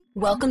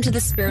Welcome to the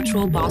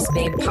Spiritual Boss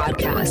Babe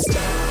podcast.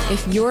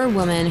 If you're a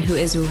woman who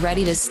is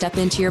ready to step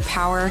into your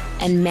power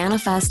and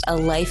manifest a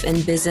life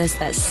and business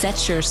that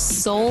sets your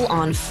soul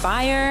on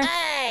fire,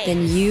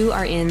 then you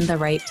are in the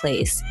right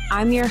place.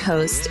 I'm your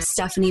host,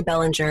 Stephanie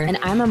Bellinger, and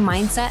I'm a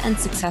mindset and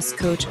success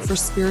coach for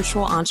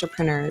spiritual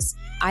entrepreneurs.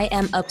 I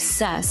am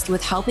obsessed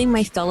with helping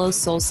my fellow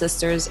soul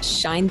sisters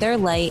shine their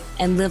light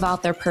and live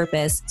out their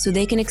purpose so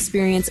they can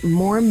experience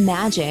more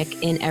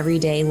magic in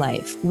everyday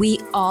life. We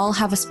all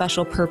have a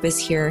special purpose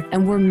here,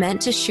 and we're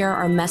meant to share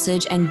our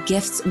message and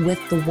gifts with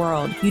the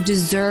world. You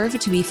deserve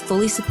to be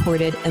fully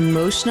supported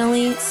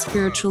emotionally,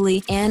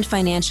 spiritually, and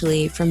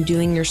financially from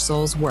doing your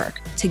soul's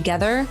work.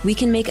 Together, we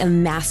can make a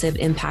massive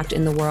impact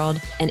in the world,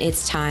 and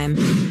it's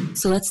time.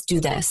 So let's do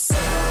this.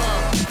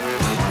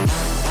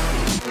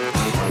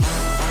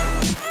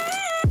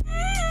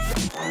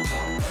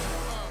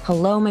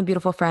 Hello, my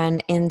beautiful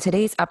friend. In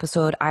today's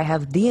episode, I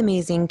have the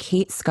amazing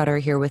Kate Scudder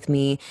here with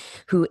me,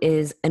 who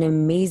is an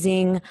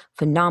amazing,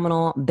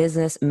 phenomenal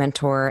business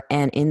mentor.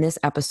 And in this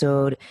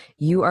episode,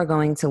 you are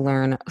going to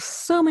learn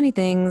so many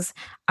things.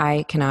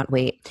 I cannot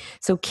wait.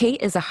 So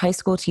Kate is a high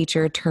school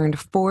teacher turned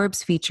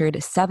Forbes featured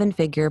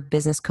 7-figure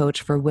business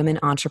coach for women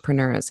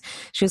entrepreneurs.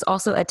 She is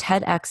also a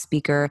TEDx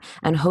speaker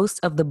and host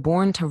of the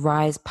Born to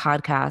Rise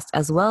podcast,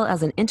 as well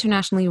as an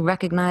internationally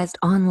recognized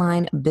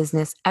online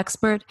business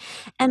expert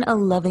and a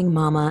loving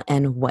mama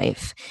and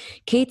wife.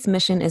 Kate's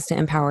mission is to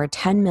empower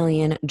 10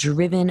 million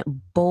driven,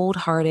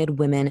 bold-hearted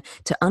women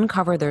to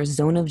uncover their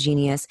zone of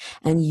genius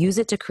and use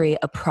it to create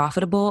a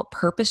profitable,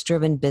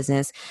 purpose-driven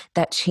business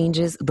that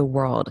changes the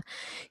world.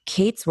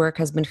 Kate's work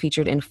has been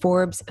featured in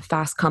Forbes,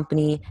 Fast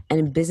Company,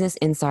 and Business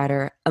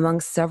Insider,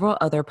 among several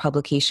other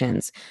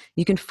publications.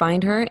 You can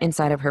find her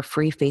inside of her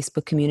free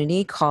Facebook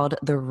community called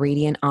The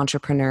Radiant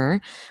Entrepreneur,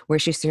 where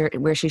she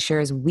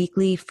shares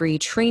weekly free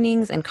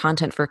trainings and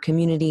content for a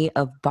community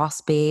of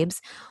boss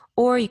babes.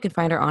 Or you can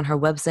find her on her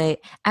website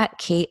at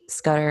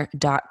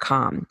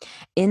katescudder.com.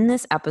 In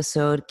this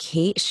episode,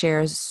 Kate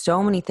shares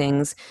so many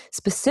things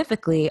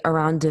specifically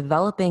around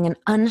developing an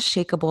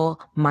unshakable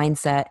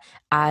mindset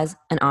as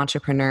an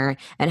entrepreneur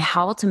and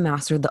how to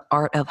master the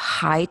art of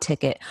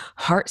high-ticket,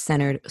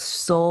 heart-centered,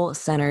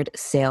 soul-centered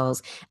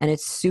sales. And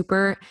it's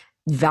super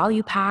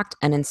value-packed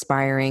and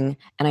inspiring,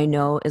 and I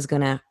know is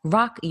going to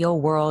rock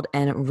your world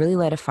and really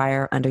light a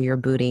fire under your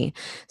booty.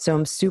 So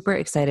I'm super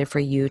excited for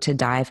you to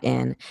dive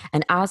in.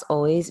 And as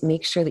always,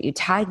 make sure that you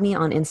tag me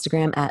on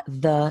Instagram at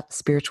The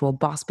Spiritual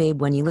Boss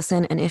Babe when you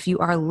listen. And if you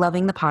are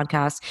loving the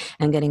podcast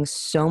and getting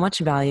so much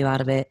value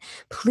out of it,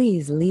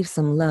 please leave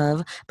some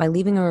love by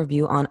leaving a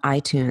review on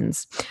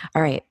iTunes.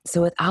 All right,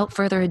 so without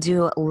further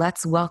ado,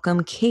 let's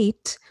welcome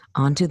Kate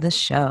onto the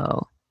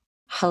show.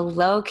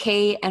 Hello,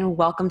 Kate, and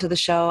welcome to the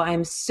show.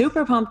 I'm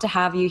super pumped to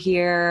have you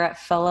here,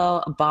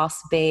 fellow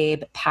boss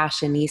babe,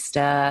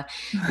 passionista.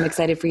 I'm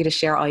excited for you to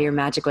share all your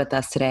magic with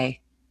us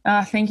today.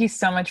 Thank you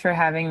so much for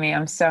having me.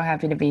 I'm so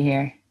happy to be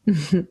here.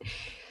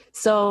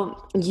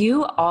 So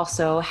you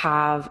also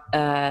have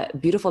a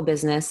beautiful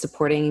business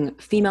supporting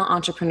female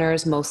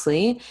entrepreneurs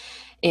mostly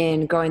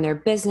in growing their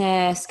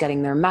business,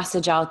 getting their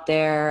message out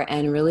there,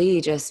 and really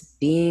just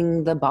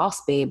being the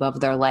boss babe of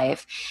their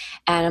life.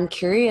 And I'm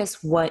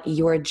curious what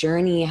your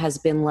journey has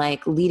been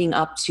like leading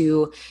up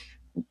to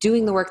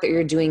doing the work that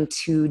you're doing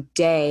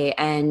today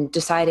and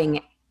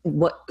deciding,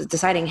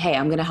 hey,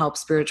 I'm going to help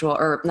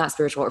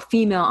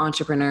female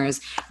entrepreneurs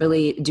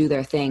really do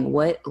their thing.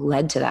 What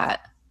led to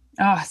that?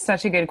 Oh,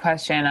 such a good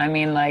question. I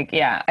mean, I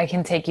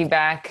can take you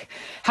back.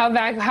 How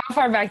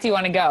far back do you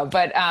want to go?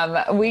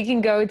 But we can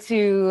go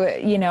to,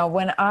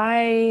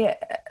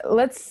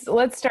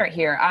 let's start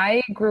here.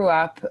 I grew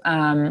up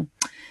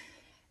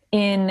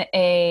in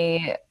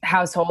a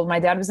household. My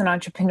dad was an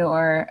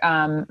entrepreneur.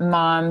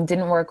 Mom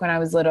didn't work when I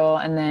was little.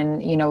 And then,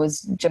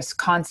 was just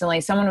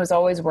constantly, someone was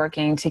always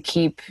working to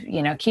keep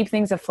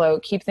things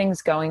afloat, keep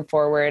things going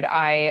forward.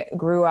 I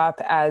grew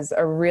up as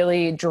a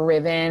really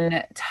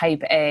driven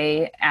type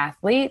A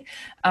athlete.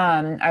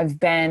 I've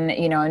been,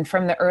 and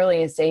from the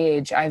earliest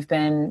age, I've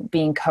been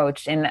being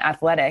coached in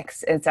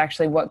athletics. It's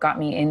actually what got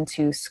me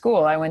into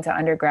school. I went to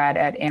undergrad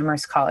at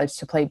Amherst College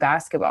to play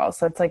basketball.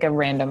 So it's like a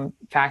random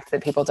fact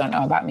that people don't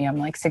know about me. I'm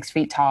like 6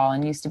 feet tall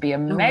and used to be a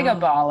mega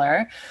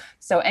baller.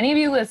 So any of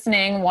you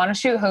listening want to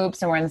shoot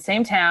hoops and we're in the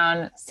same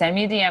town, send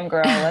me a DM,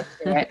 girl. Let's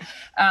do it.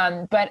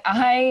 But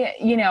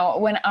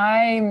when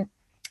I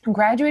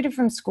graduated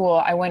from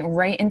school, I went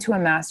right into a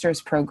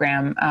master's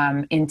program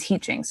in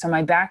teaching. So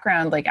my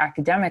background,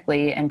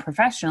 academically and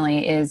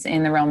professionally, is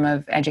in the realm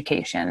of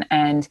education.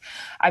 And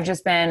I've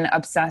just been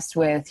obsessed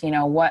with,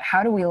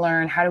 how do we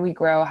learn? How do we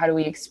grow? How do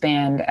we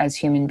expand as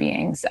human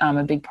beings?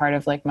 A big part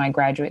of my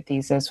graduate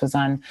thesis was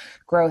on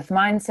growth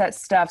mindset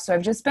stuff. So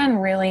I've just been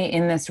really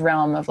in this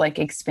realm of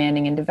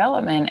expanding and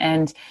development.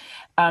 And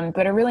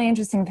but a really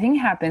interesting thing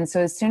happened. So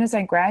as soon as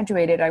I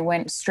graduated, I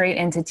went straight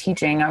into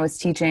teaching. I was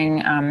teaching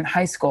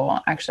high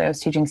school. Actually, I was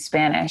teaching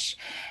Spanish.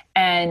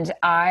 And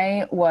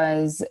I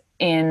was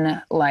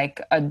in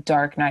a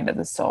dark night of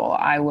the soul.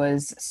 I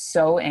was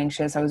so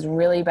anxious. I was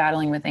really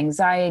battling with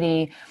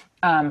anxiety.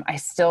 I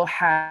still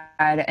had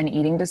an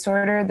eating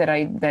disorder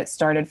that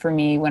started for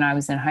me when I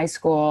was in high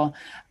school.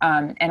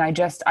 And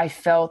I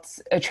felt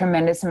a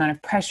tremendous amount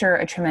of pressure,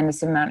 a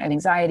tremendous amount of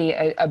anxiety,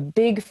 a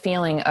big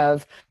feeling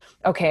of,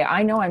 okay,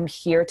 I know I'm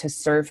here to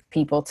serve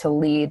people, to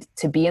lead,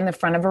 to be in the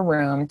front of a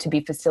room, to be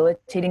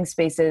facilitating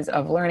spaces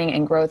of learning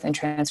and growth and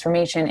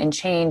transformation and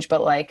change.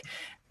 But like,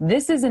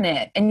 this isn't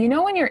it. And you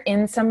know, when you're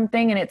in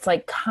something and it's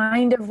like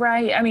kind of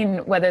right, I mean,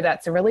 whether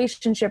that's a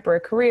relationship or a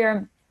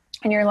career,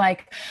 and you're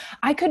like,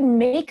 I could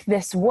make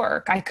this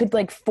work. I could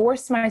like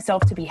force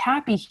myself to be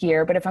happy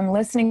here. But if I'm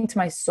listening to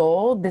my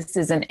soul, this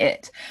isn't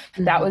it.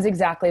 That was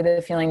exactly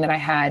the feeling that I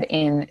had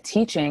in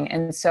teaching.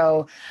 And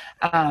so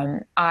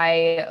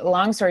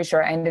long story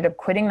short, I ended up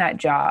quitting that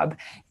job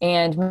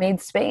and made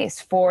space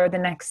for the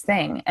next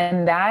thing.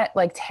 And that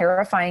like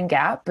terrifying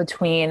gap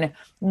between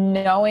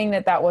knowing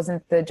that that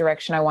wasn't the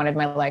direction I wanted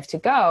my life to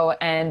go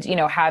and, you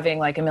know, having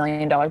like $1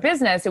 million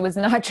business, it was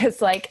not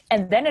just like,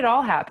 and then it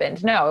all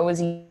happened. No, it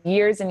was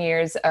years and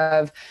years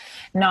of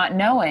not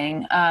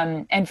knowing.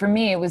 And for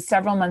me, it was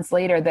several months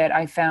later that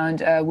I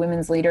found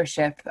women's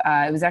leadership.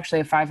 It was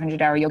actually a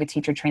 500-hour yoga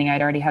teacher training.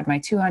 I'd already had my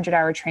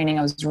 200-hour training.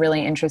 I was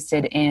really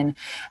interested in,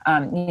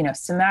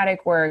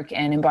 somatic work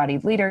and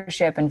embodied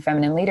leadership and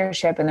feminine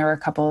leadership. And there were a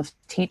couple of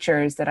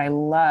teachers that I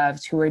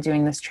loved who were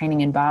doing this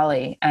training in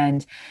Bali.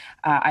 And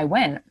I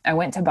went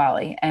to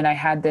Bali and I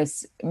had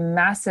this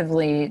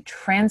massively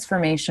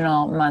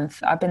transformational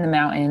month up in the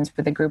mountains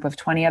with a group of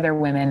 20 other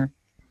women.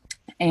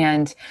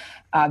 And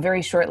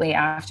very shortly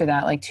after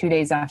that, like 2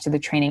 days after the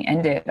training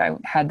ended, I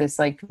had this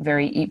like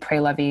very Eat, Pray,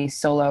 Lovey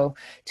solo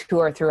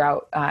tour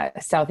throughout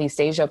Southeast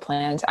Asia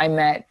planned. I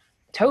met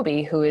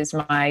Toby, who is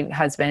my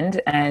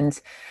husband.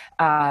 And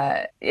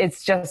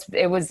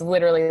it was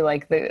literally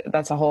like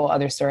that's a whole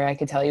other story I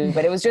could tell you,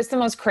 but it was just the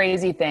most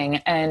crazy thing.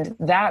 And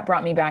that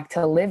brought me back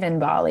to live in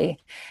Bali.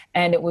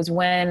 And it was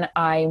when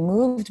I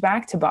moved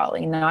back to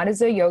Bali, not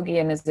as a yogi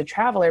and as a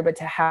traveler, but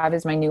to have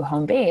as my new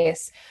home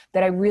base,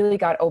 that I really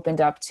got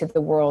opened up to the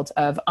world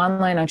of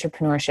online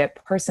entrepreneurship,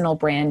 personal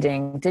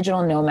branding,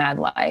 digital nomad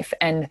life,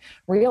 and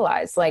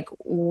realized like,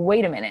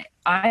 wait a minute,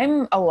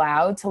 I'm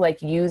allowed to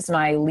like use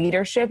my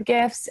leadership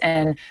gifts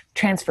and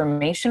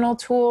transformational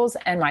tools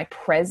and my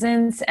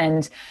presence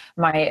and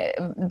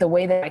the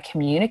way that I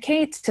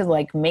communicate to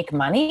like make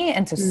money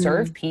and to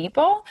serve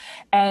people.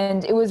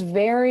 And it was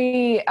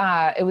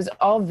it was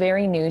all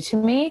very new to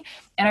me.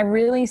 And I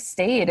really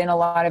stayed in a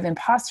lot of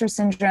imposter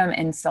syndrome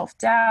and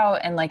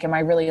self-doubt and like, am I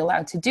really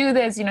allowed to do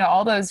this? You know,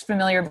 all those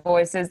familiar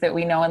voices that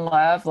we know and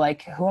love,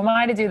 like, who am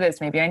I to do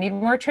this? Maybe I need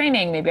more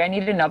training. Maybe I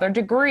need another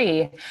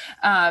degree,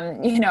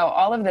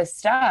 all of this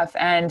stuff.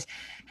 And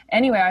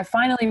anyway, I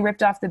finally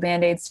ripped off the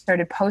Band-Aid,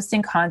 started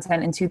posting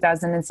content in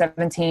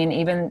 2017,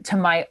 even to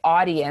my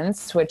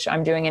audience, which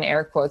I'm doing in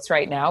air quotes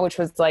right now, which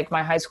was like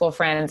my high school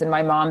friends and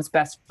my mom's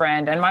best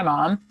friend and my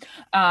mom.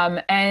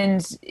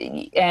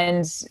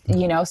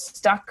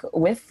 Stuck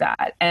with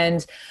that.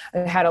 And I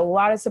had a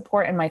lot of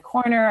support in my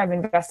corner. I've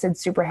invested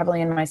super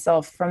heavily in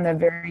myself from the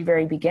very,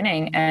 very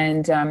beginning.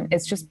 And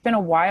it's just been a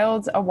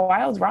wild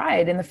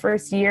ride. In the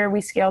first year,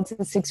 we scaled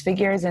to 6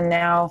 figures. And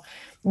now,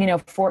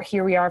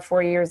 here we are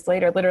 4 years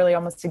later, literally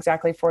almost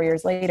exactly 4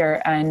 years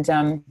later.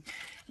 And,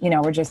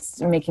 we're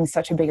just making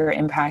such a bigger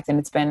impact, and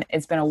it's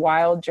been a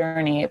wild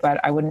journey, but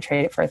I wouldn't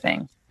trade it for a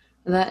thing.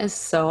 That is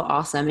so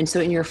awesome. And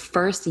so in your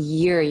first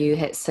year, you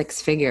hit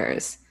 6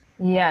 figures.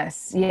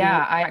 Yes.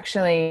 Yeah. I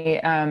actually,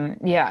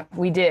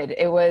 we did.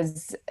 It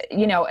was,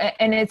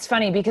 and it's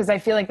funny because I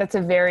feel like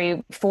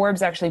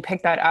Forbes actually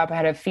picked that up. I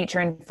had a feature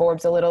in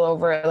Forbes a little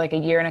over like a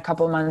year and a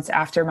couple of months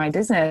after my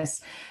business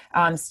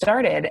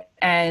started.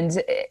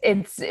 And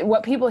it's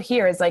what people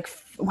hear is like,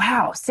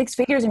 wow, 6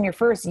 figures in your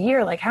first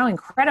year, like how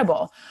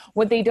incredible.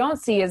 What they don't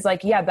see is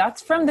like, yeah,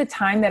 that's from the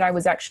time that I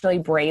was actually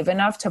brave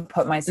enough to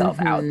put myself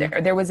out there.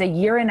 There was a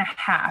year and a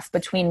half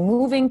between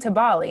moving to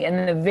Bali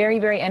and the very,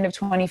 very end of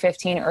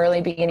 2015,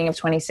 early beginning of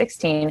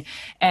 2016.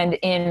 And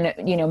in,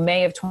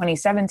 May of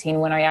 2017,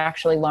 when I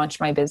actually launched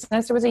my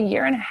business, there was a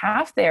year and a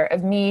half there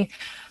of me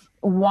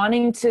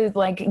wanting to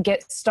like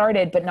get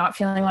started, but not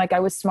feeling like I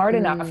was smart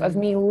enough, of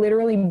me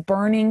literally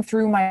burning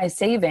through my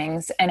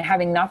savings and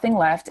having nothing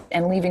left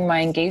and leaving my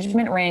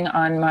engagement ring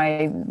on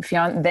my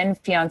then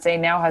fiance,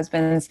 now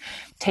husband's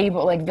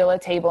table, like villa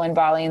table in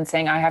Bali, and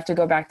saying, I have to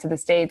go back to the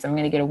States. I'm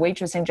going to get a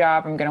waitressing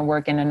job. I'm going to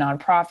work in a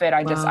nonprofit.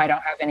 I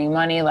don't have any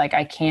money. Like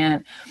I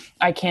can't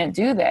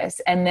do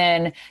this. And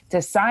then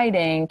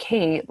deciding,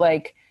 Kate,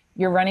 like,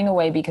 you're running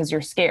away because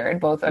you're scared,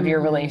 both of your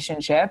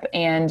relationship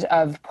and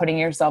of putting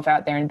yourself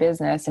out there in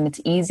business. And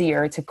it's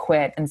easier to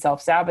quit and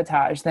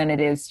self-sabotage than it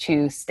is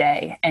to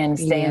stay in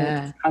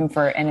the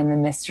comfort and in the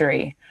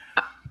mystery.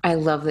 I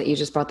love that you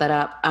just brought that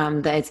up,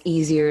 that it's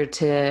easier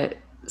to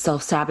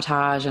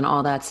self-sabotage and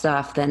all that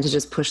stuff than to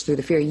just push through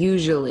the fear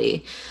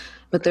usually.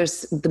 But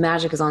the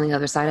magic is on the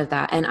other side of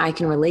that. And I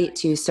can relate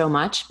to so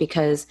much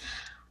because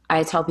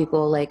I tell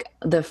people like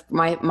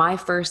my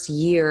first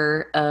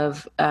year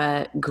of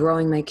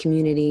growing my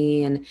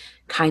community and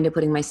kind of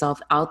putting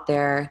myself out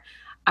there,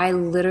 I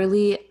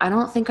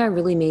don't think I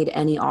really made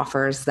any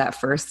offers that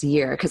first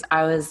year because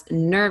I was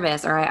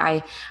nervous, or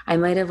I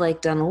might have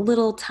like done a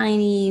little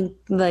tiny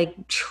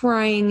like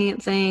trying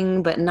it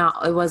thing, but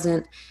not, it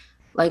wasn't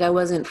like I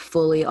wasn't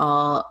fully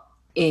all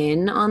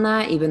in on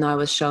that, even though I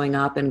was showing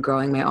up and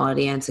growing my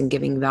audience and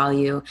giving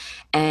value.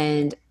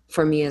 And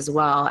for me as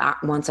well,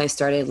 once I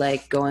started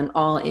like going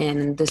all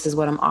in, and this is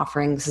what I'm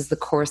offering, this is the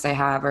course I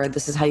have, or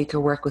this is how you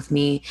can work with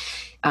me,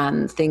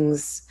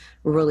 things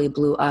really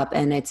blew up.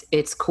 And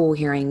it's cool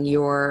hearing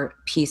your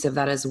piece of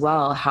that as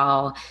well,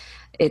 how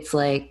it's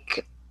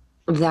like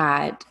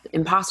that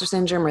imposter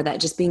syndrome or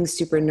that just being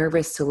super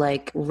nervous to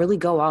like really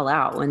go all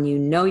out when you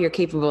know you're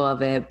capable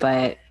of it,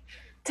 but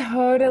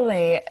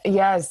Totally.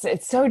 Yes,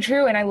 it's so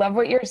true. And I love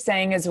what you're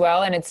saying as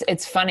well. And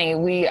it's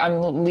funny.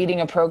 I'm leading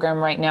a program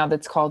right now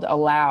that's called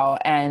Allow.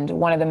 And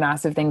one of the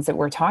massive things that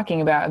we're talking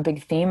about, a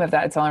big theme of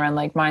that, it's all around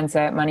like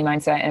mindset, money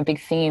mindset, and a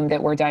big theme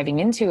that we're diving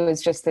into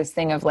is just this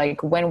thing of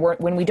like when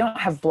we don't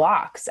have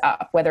blocks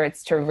up, whether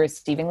it's to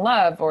receiving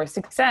love or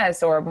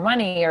success or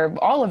money or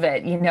all of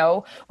it,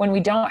 when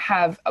we don't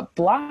have a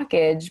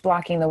blockage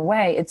blocking the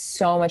way, it's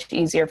so much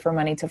easier for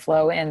money to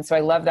flow in. So I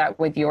love that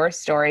with your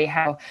story,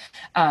 how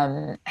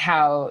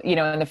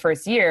in the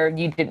first year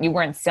you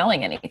weren't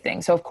selling anything,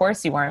 so of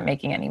course you weren't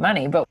making any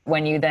money, but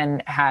when you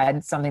then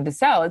had something to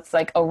sell, it's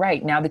like, oh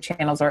right, now the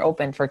channels are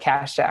open for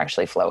cash to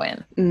actually flow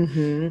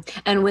in.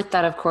 And with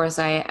that, of course,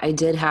 I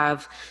did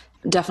have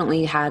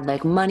definitely had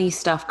like money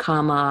stuff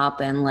come up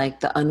and like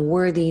the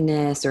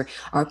unworthiness, or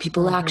are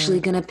people actually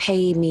going to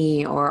pay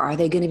me, or are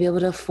they going to be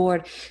able to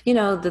afford,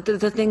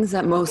 the things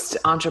that most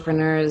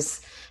entrepreneurs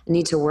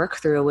need to work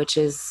through, which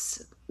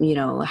is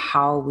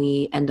how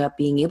we end up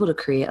being able to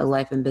create a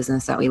life and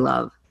business that we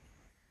love.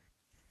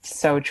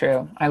 So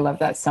true. I love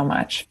that so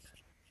much.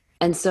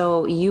 And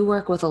so you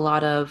work with a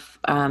lot of,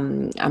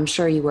 I'm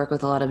sure you work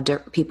with a lot of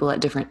people at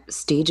different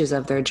stages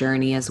of their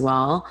journey as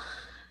well.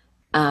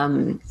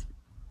 Um,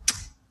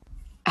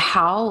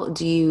 how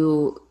do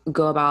you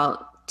go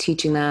about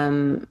teaching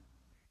them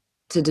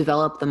to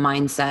develop the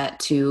mindset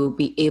to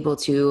be able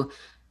to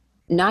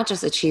not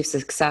just achieve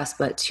success,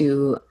 but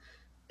to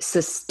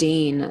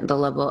sustain the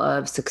level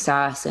of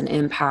success and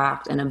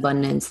impact and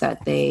abundance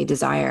that they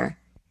desire?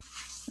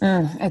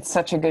 It's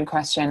such a good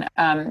question.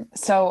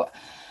 So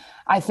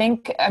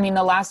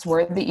the last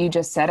word that you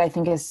just said, I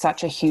think is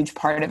such a huge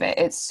part of it.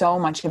 It's so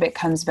much of it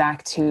comes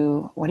back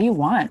to, what do you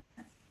want?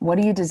 What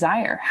do you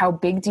desire? How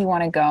big do you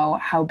want to go?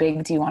 How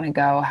big do you want to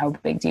go? How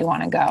big do you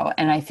want to go?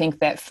 And I think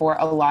that for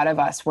a lot of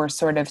us, we're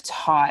sort of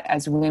taught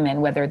as women,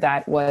 whether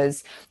that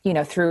was,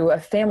 through a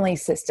family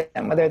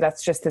system, whether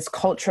that's just this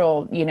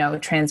cultural,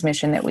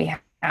 transmission that we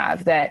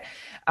have, that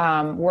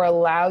we're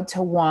allowed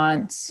to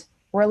want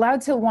a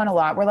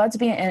lot. We're allowed to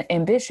be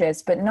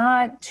ambitious, but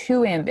not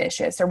too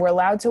ambitious. Or we're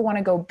allowed to want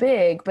to go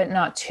big, but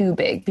not too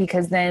big,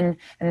 because then,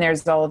 and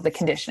there's all of the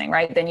conditioning,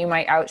 right? Then you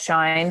might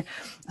outshine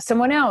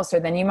someone else, or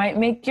then you might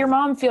make your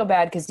mom feel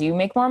bad because you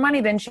make more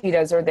money than she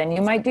does, or then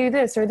you might do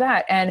this or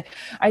that. And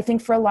I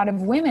think for a lot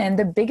of women,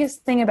 the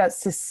biggest thing about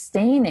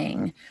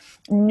sustaining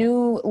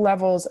new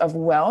levels of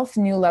wealth,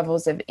 new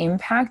levels of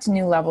impact,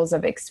 new levels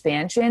of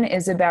expansion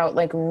is about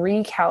like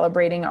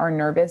recalibrating our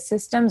nervous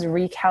systems,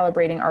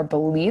 recalibrating our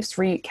beliefs,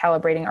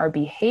 recalibrating our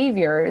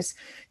behaviors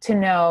to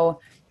know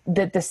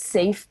that the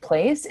safe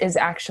place is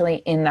actually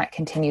in that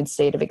continued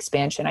state of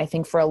expansion. I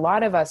think for a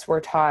lot of us,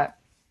 we're taught,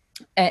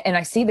 and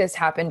I see this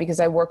happen because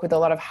I work with a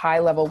lot of high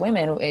level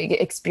women,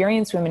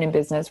 experienced women in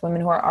business,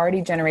 women who are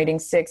already generating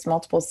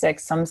multiple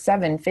six, some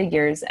seven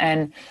figures.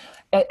 And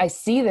I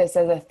see this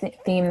as a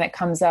theme that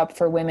comes up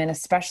for women,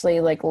 especially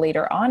like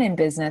later on in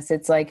business.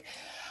 It's like,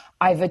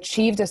 I've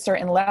achieved a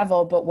certain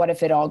level, but what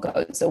if it all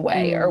goes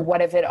away? Or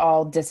what if it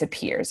all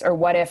disappears? Or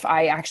what if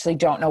I actually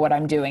don't know what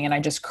I'm doing and I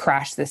just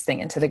crash this thing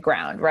into the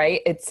ground, right?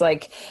 It's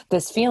like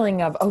this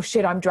feeling of, oh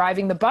shit, I'm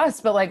driving the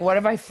bus, but like, what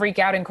if I freak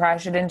out and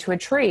crash it into a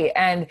tree?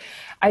 And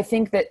I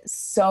think that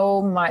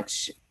so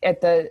much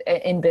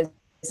in business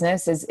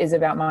is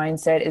about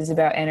mindset, is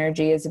about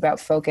energy, is about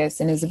focus,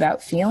 and is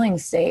about feeling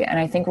state. And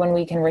I think when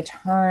we can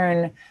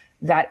return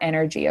that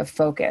energy of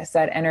focus,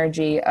 that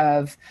energy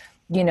of,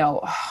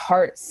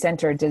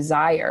 heart-centered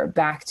desire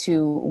back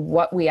to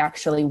what we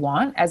actually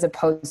want, as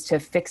opposed to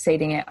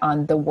fixating it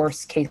on the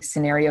worst case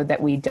scenario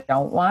that we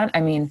don't want. I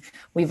mean,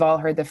 we've all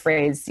heard the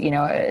phrase,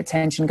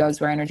 attention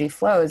goes where energy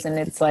flows. And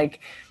it's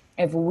like,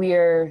 if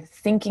we're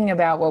thinking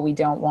about what we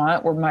don't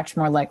want, we're much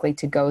more likely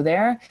to go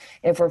there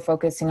if we're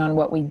focusing on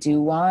what we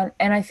do want.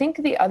 And I think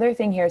the other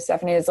thing here,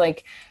 Stephanie, is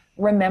like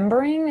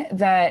remembering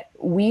that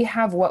we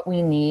have what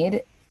we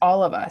need,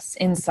 all of us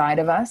inside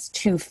of us,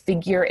 to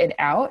figure it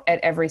out at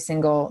every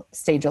single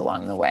stage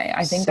along the way.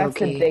 I think that's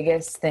the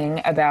biggest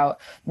thing about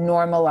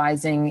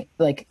normalizing,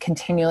 like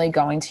continually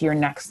going to your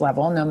next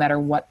level, no matter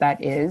what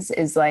that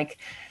is like,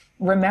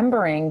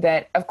 remembering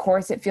that, of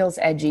course, it feels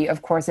edgy.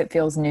 Of course, it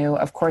feels new.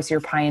 Of course,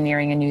 you're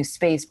pioneering a new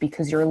space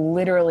because you're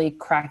literally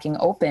cracking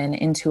open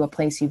into a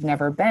place you've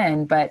never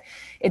been. But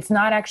it's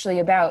not actually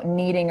about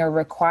needing or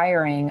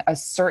requiring a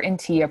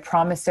certainty, a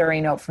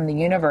promissory note from the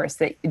universe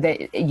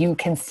that you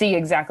can see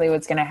exactly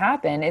what's going to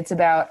happen. It's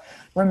about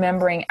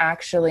remembering,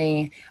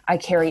 actually, I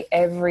carry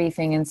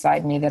everything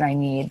inside me that I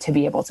need to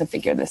be able to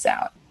figure this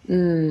out.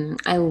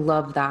 I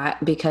love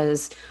that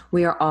because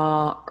we are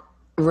all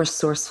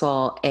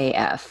resourceful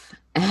AF.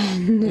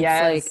 And it's like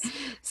Yes.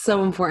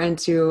 so important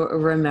to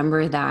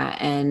remember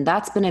that. And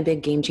that's been a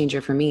big game changer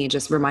for me.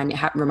 Just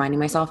reminding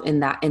myself in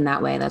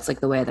that way. That's like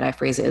the way that I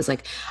phrase it is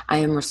like, I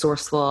am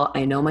resourceful.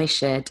 I know my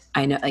shit.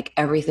 I know like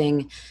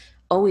everything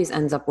always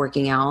ends up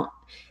working out.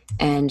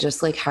 And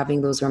just like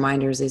having those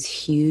reminders is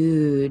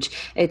huge.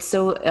 It's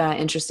so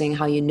interesting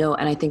how you know,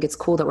 and I think it's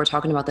cool that we're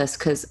talking about this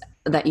because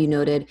that you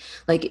noted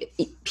like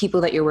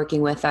people that you're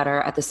working with that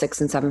are at the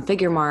 6 and 7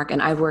 figure mark.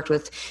 And I've worked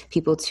with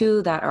people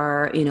too that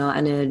are, you know,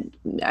 in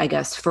a, I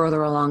guess,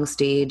 further along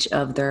stage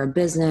of their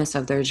business,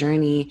 of their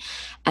journey,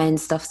 and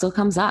stuff still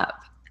comes up.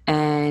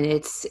 And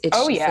it's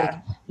Oh, just like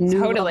yeah,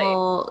 totally.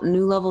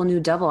 new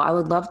devil. I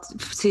would love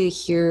to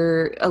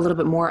hear a little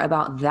bit more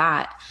about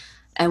that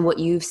and what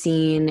you've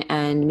seen,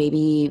 and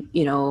maybe,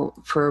 you know,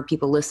 for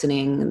people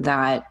listening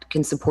that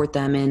can support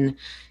them in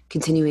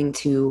continuing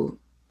to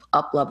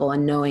up level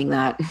and knowing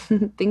that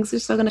things are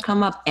still going to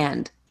come up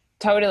and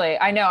Totally.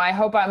 I know. I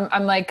hope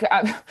I'm like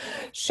I'm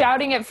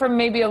shouting it from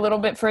maybe a little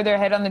bit further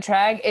ahead on the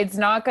track. It's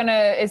not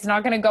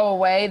gonna go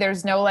away.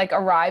 There's no like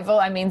arrival.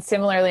 I mean,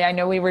 similarly, I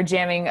know we were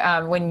jamming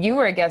when you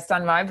were a guest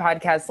on my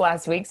podcast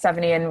last week,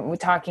 Stephanie, and we're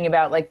talking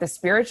about like the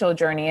spiritual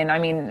journey. And I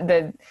mean,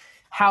 the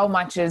how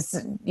much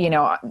is, you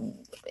know,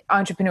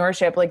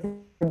 entrepreneurship, like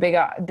the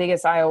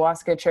biggest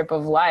ayahuasca trip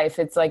of life.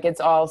 It's like,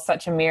 it's all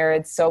such a mirror.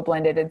 It's so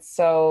blended. It's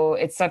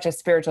such a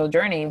spiritual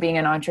journey being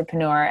an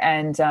entrepreneur.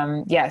 And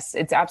yes,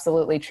 it's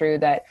absolutely true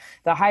that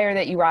the higher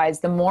that you rise,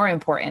 the more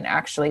important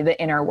actually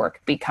the inner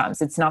work becomes.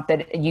 It's not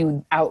that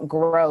you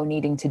outgrow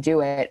needing to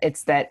do it.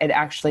 It's that it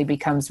actually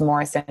becomes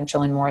more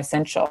essential and more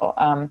essential.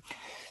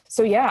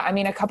 So yeah, I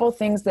mean, a couple of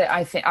things that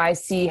I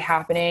see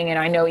happening, and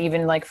I know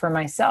even like for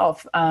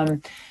myself,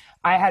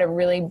 I had a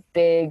really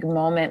big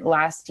moment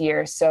last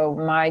year. So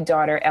my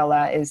daughter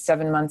Ella is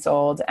 7 months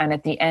old, and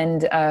at the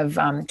end of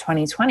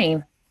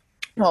 2020,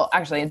 well,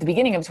 actually at the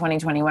beginning of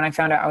 2020, when I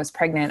found out I was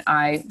pregnant,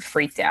 I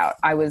freaked out.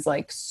 I was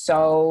like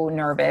so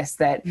nervous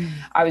that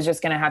I was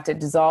just going to have to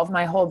dissolve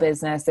my whole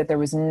business, that there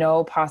was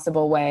no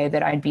possible way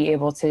that I'd be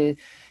able to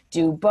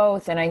do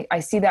both. And I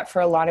see that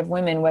for a lot of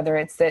women, whether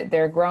it's that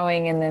they're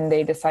growing and then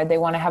they decide they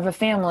want to have a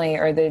family,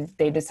 or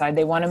they decide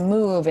they want to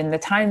move and the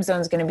time zone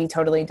is going to be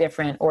totally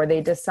different, or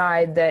they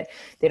decide that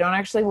they don't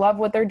actually love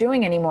what they're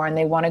doing anymore and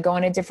they want to go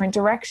in a different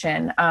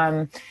direction.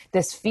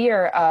 This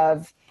fear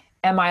of,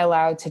 am I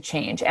allowed to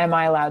change? Am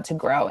I allowed to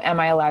grow? Am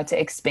I allowed to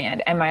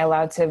expand? Am I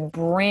allowed to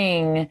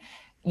bring,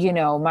 you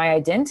know, my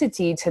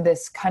identity to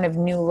this kind of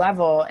new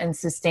level and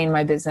sustain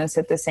my business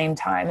at the same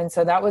time? And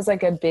so that was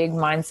like a big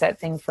mindset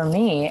thing for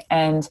me.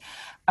 And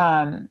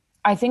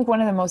I think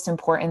one of the most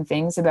important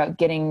things about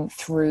getting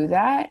through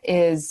that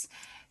is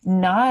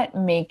not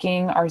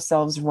making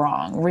ourselves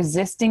wrong,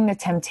 resisting the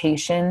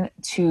temptation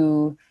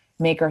to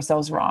make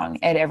ourselves wrong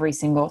at every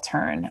single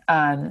turn.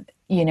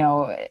 You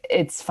know,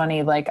 it's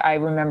funny, like I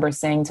remember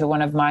saying to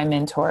one of my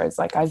mentors,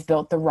 like, I've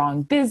built the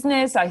wrong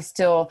business. I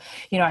still,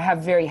 you know, I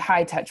have very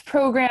high touch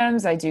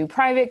programs. I do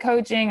private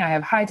coaching. I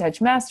have high touch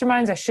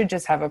masterminds. I should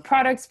just have a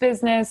products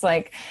business.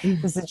 Like,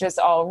 this is just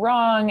all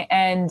wrong.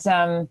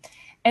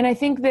 And I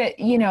think that,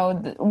 you know,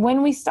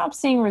 when we stop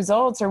seeing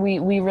results, or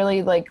we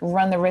really like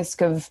run the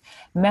risk of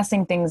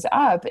messing things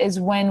up, is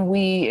when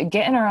we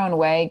get in our own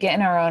way, get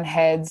in our own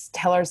heads,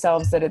 tell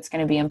ourselves that it's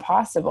going to be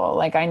impossible.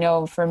 Like I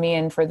know for me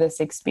and for this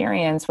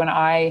experience, when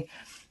I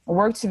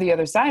worked to the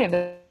other side of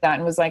that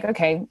and was like,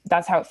 okay,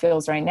 that's how it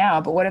feels right now.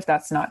 But what if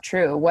that's not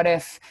true? What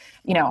if,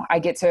 you know, I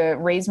get to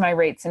raise my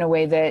rates in a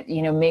way that,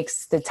 you know,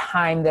 makes the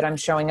time that I'm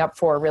showing up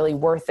for really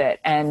worth it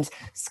and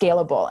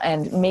scalable,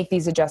 and make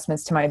these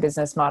adjustments to my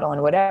business model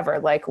and whatever.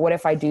 Like, what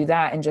if I do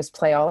that and just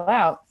play all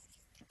out?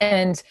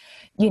 And,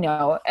 you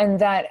know, and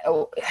that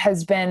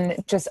has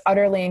been just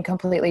utterly and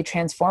completely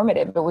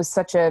transformative. It was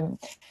such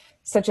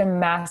a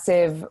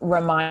massive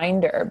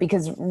reminder,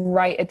 because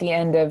right at the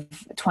end of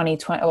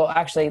 2020, well,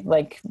 actually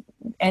like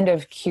end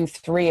of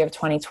Q3 of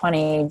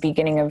 2020,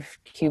 beginning of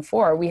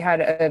Q4, we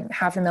had a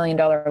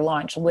 $500,000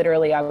 launch.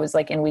 Literally, I was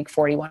like in week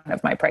 41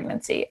 of my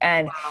pregnancy.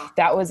 And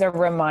that was a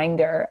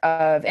reminder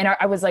of, and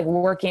I was like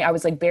working, I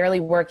was like barely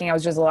working. I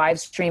was just live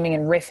streaming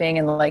and riffing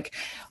and like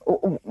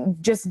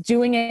just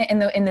doing it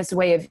in this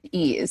way of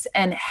ease.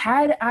 And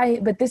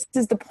but this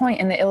is the point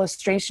in the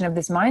illustration of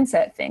this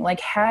mindset thing. Like,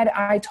 had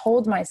I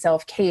told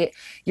myself, Kate,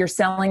 you're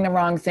selling the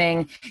wrong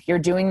thing, you're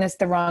doing this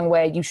the wrong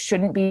way, you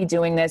shouldn't be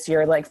doing this,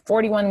 you're like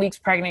 41 weeks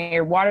pregnant,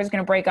 your water's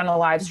going to break on a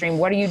live stream,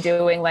 what are you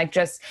doing? Like,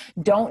 just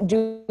don't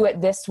do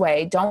it this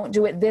way, don't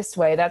do it this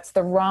way, that's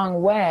the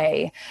wrong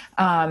way.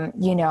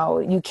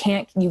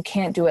 You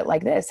can't do it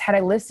like this. Had I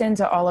listened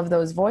to all of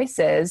those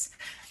voices,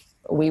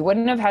 we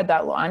wouldn't have had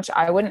that launch.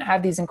 I wouldn't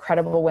have these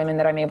incredible women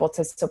that I'm able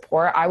to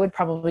support. I would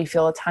probably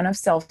feel a ton of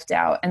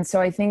self-doubt. And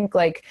so I think,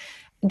 like,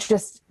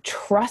 just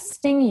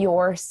trusting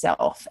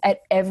yourself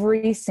at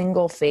every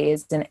single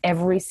phase and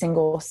every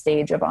single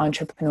stage of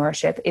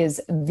entrepreneurship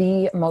is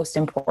the most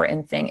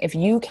important thing. If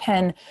you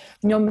can,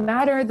 no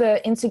matter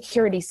the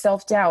insecurity,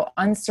 self-doubt,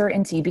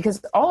 uncertainty,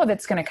 because all of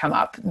it's going to come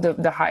up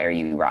the higher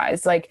you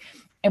rise. Like,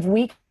 if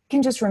we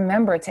can just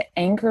remember to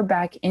anchor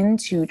back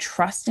into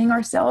trusting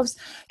ourselves,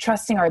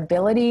 trusting our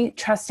ability,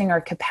 trusting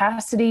our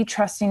capacity,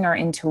 trusting our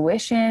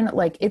intuition,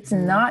 like, it's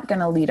not going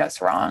to lead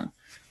us wrong.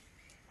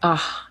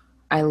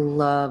 I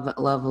love,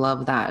 love,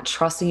 love that.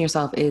 Trusting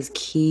yourself is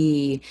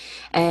key.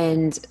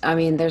 And I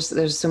mean,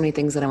 there's so many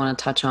things that I want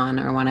to touch on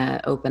or want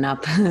to open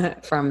up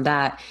from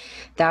that.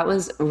 That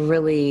was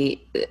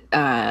really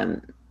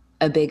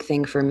a big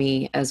thing for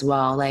me as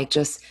well. Like,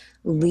 just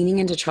leaning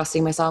into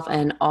trusting myself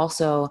and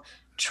also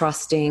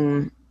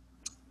trusting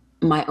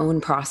my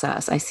own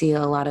process. I see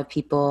a lot of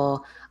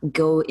people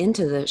go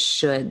into the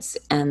shoulds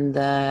and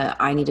the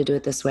I need to do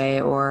it this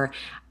way, or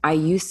I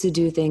used to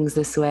do things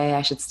this way,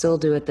 I should still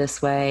do it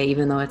this way,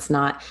 even though it's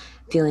not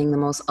feeling the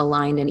most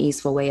aligned and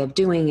easeful way of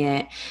doing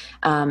it.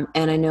 And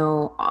I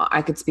know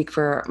I could speak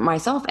for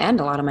myself and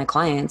a lot of my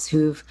clients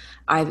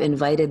I've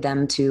invited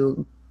them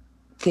to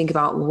think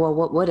about, well,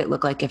 what would it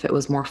look like if it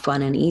was more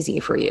fun and easy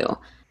for you?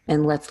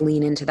 And let's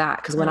lean into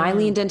that. Because when I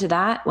leaned into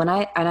that,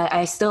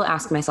 I still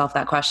ask myself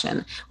that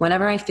question.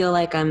 Whenever I feel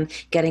like I'm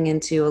getting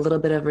into a little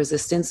bit of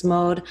resistance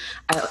mode,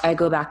 I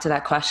go back to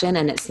that question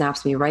and it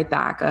snaps me right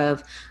back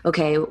of,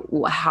 okay,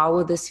 how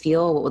would this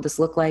feel? What would this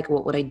look like?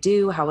 What would I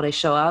do? How would I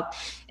show up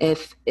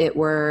if it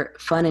were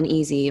fun and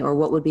easy? Or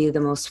what would be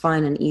the most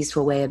fun and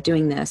easeful way of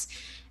doing this?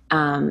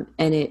 And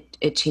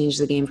it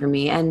changed the game for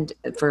me and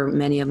for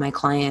many of my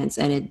clients.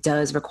 And it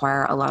does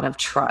require a lot of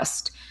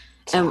trust.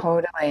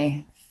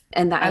 Totally.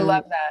 And I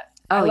love that.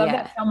 I love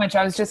that so much.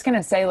 I was just going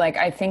to say, like,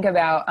 I think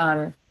about,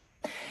 it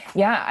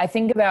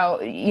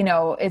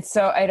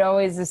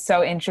always is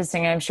so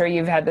interesting. I'm sure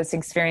you've had this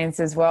experience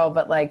as well,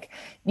 but, like,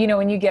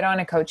 when you get on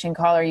a coaching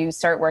call or you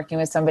start working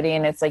with somebody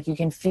and it's like, you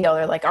can feel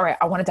they're like, all right,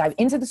 I want to dive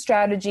into the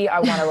strategy.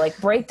 I want to, like,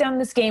 break down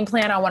this game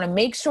plan. I want to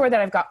make sure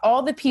that I've got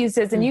all the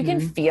pieces. And you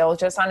can feel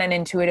just on an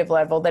intuitive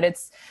level that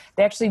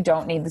they actually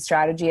don't need the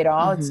strategy at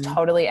all. It's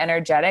totally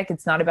energetic.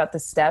 It's not about the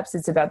steps.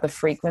 It's about the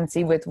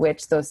frequency with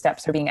which those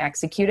steps are being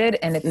executed.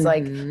 And it's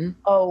like,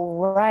 oh,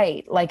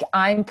 right. Like,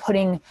 I'm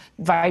putting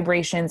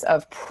vibrations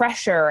of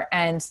pressure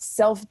and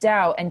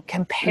self-doubt and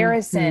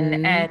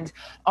comparison and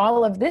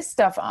all of this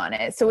stuff on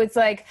it. So it's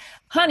like,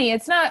 honey,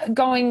 it's not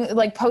going,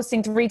 like,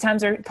 posting 3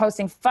 times or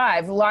posting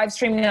 5, live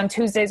streaming on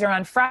Tuesdays or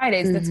on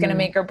Fridays that's going to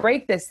make or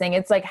break this thing.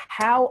 It's like,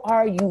 how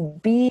are you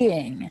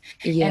being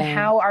and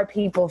how are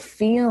people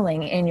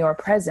feeling in your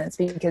presence?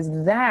 Because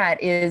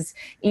that is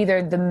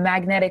either the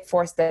magnetic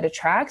force that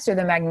attracts or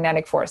the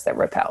magnetic force that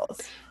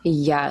repels.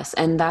 Yes.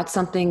 And that's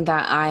something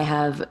that I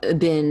have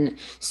been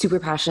super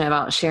passionate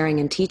about sharing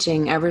and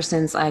teaching ever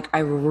since, like, I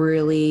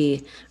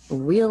really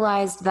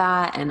realized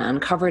that and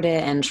uncovered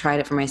it and tried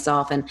it for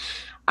myself. And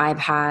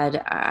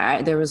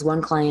there was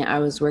one client I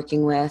was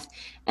working with,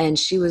 and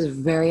she was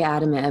very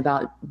adamant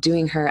about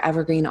doing her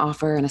evergreen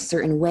offer in a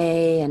certain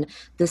way and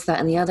this, that,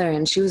 and the other.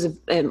 And she was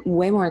a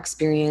way more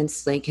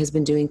experienced, like, has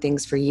been doing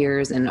things for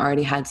years and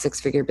already had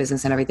 6-figure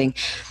business and everything.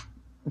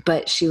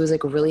 But she was,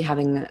 like, really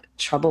having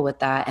trouble with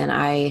that. And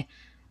I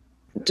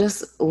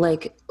just,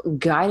 like,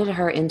 guided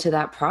her into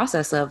that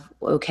process of,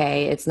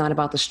 okay, it's not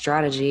about the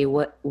strategy.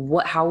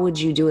 How would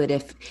you do it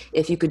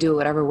if you could do it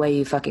whatever way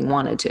you fucking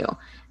wanted to?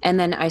 And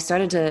then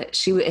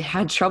she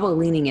had trouble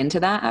leaning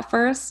into that at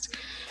first.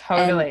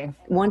 Totally. And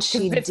once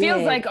she did, it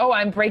feels like, oh,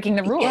 I'm breaking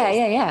the rules.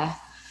 Yeah.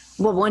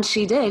 Well, once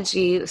she did,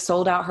 she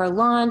sold out her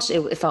launch.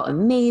 It felt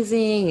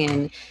amazing.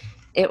 And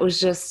it was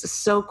just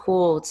so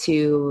cool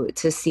to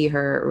see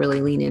her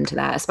really lean into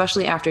that,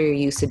 especially after you're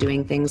used to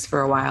doing things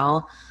for a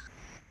while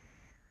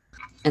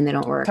and they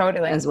don't work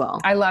as well.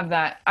 I love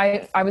that.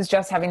 I was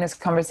just having this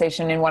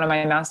conversation in one of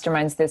my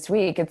masterminds this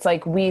week. It's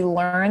like, we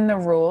learn the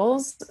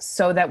rules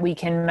so that we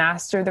can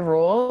master the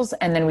rules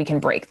and then we can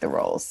break the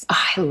rules.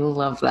 I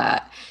love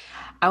that.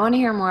 I want to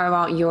hear more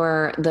about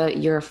your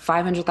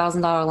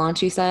 $500,000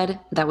 launch. You said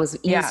that was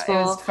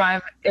easeful.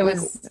 Yeah,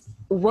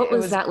 what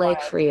was that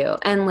like for you?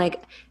 And,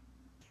 like,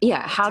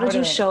 yeah, how did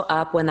you show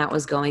up when that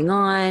was going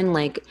on?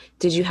 Like,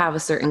 did you have a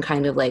certain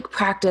kind of, like,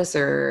 practice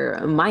or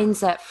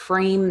mindset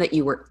frame that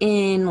you were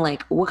in?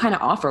 Like, what kind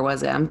of offer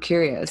was it? I'm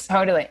curious.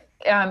 Totally.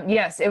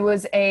 Yes, it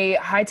was a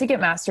high ticket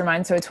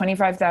mastermind. So a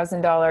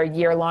 $25,000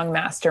 year long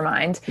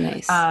mastermind,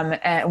 Nice.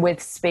 and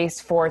with space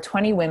for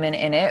 20 women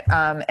in it.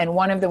 And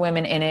one of the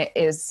women in it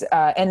is,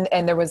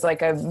 and there was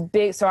like a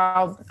big, so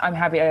I'm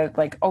happy to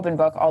like open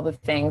book all the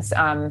things.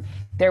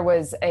 There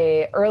was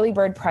a early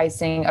bird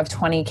pricing of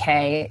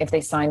 20K if they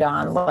signed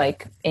on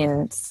like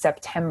in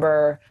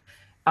September,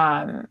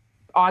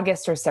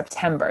 August or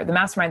September. The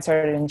mastermind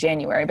started in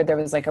January, but there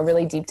was like a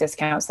really deep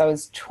discount. So that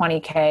was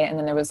 20K. And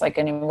then there was like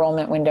an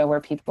enrollment window where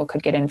people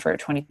could get in for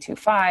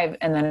 22.5,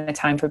 and then a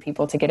time for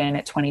people to get in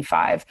at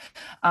 25.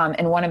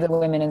 And one of the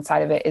women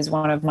inside of it is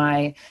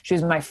she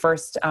was my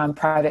first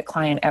private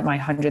client at my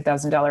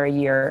 $100,000 a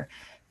year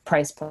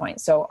price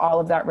point. So all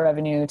of that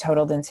revenue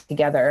totaled in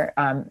together.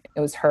 It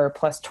was her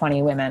plus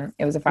 20 women.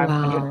 It was a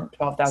Wow.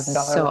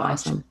 $512,000 So launch.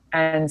 awesome.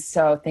 And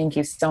so thank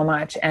you so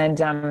much.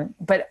 And,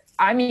 but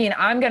I mean,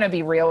 I'm going to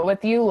be real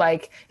with you.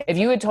 Like, if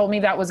you had told me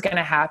that was going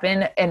to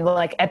happen and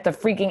like at the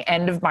freaking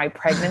end of my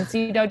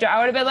pregnancy, Doja, I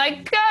would have been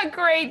like, oh,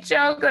 great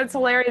joke. That's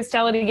hilarious.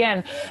 Tell it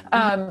again.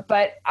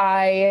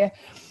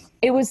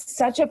 It was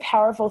such a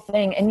powerful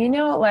thing. And,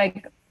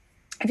 like,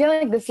 I feel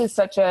like this is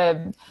such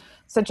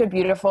a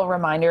beautiful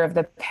reminder of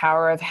the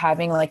power of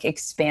having like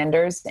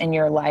expanders in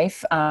your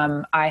life.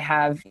 I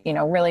have,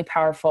 really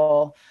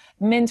powerful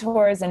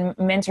mentors and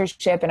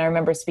mentorship. And I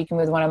remember speaking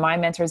with one of my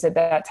mentors at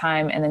that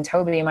time. And then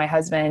Toby, my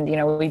husband,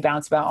 we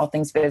bounce about all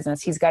things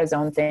business. He's got his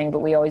own thing, but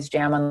we always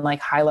jam on like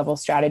high level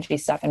strategy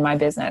stuff in my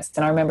business.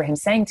 And I remember him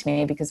saying to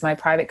me, because my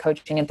private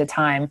coaching at the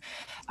time,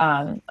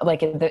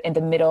 like in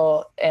the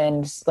middle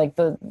and like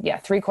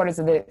three-quarters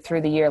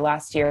through the year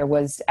last year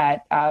was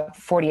at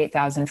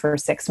 48,000 for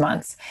 6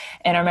 months.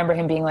 And I remember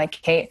him being like,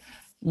 Kate,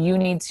 you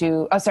need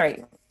to,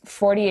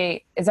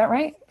 48, is that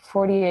right?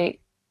 48.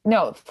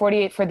 No,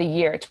 48 for the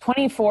year,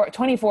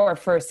 24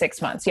 for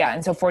 6 months. Yeah.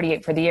 And so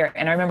 48 for the year.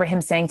 And I remember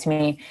him saying to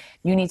me,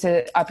 you need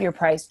to up your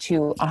price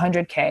to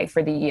 100K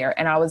for the year.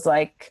 And I was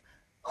like,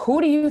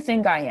 who do you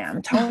think I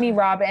am? Tony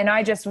Robbins. And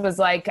I just was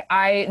like,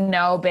 I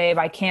know, babe,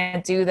 I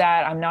can't do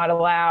that. I'm not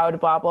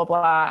allowed, blah, blah,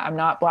 blah. I'm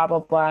not blah,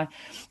 blah, blah.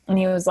 And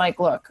he was like,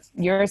 look,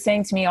 you're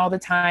saying to me all the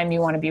time, you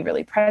want to be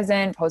really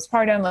present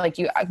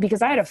postpartum,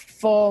 because I had a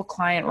full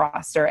client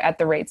roster at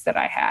the rates that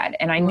I had.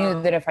 And I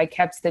knew that if I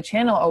kept the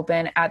channel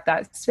open at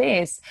that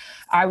space,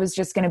 I was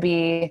going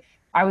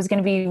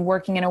to be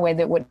working in a way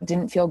that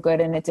didn't feel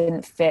good and it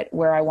didn't fit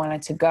where I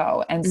wanted to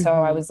go. And so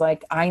I was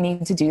like, I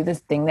need to do this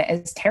thing that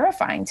is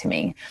terrifying to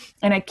me.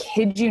 And I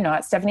kid you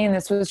not, Stephanie, and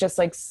this was just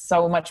like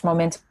so much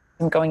momentum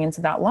going into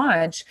that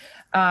launch.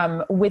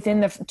 Within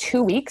the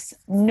 2 weeks,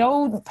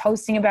 no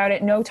posting about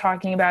it, no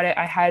talking about it.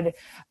 I had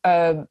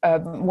a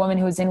woman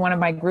who was in one of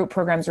my group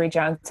programs reach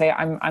out and say,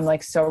 I'm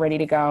like so ready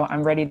to go.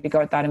 I'm ready to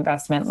go at that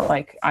investment.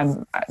 Like,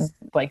 I'm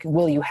like,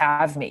 will you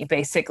have me,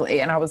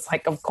 basically? And I was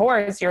like, of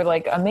course, you're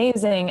like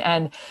amazing.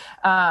 And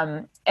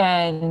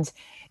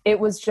it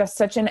was just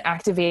such an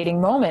activating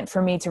moment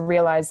for me to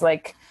realize,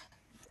 like,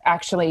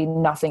 actually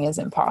nothing is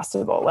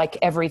impossible, like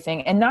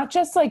everything. And not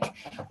just like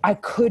I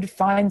could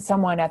find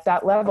someone at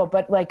that level,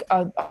 but like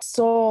a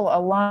soul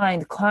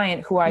aligned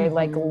client who I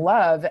like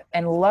love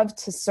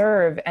to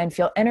serve and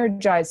feel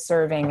energized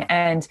serving.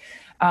 And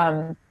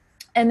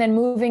then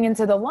moving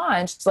into the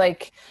launch,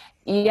 like,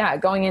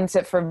 going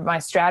into for my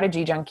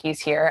strategy junkies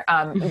here.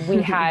 I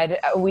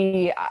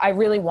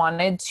really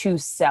wanted to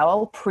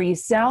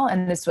pre-sell.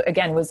 And this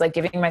again was like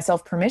giving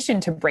myself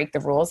permission to break the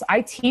rules.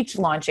 I teach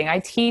launching, I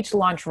teach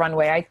launch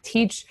runway, I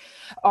teach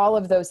all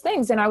of those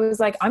things. And I was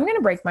like, I'm going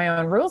to break my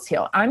own rules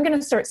here. I'm going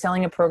to start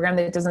selling a program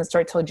that doesn't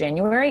start till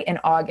January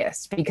and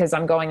August, because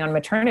I'm going on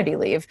maternity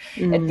leave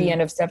at the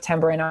end of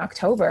September and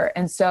October.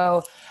 And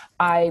so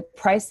I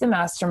priced the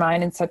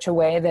mastermind in such a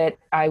way that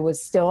I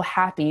was still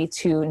happy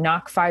to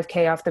knock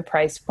 5K off the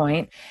price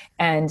point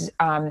and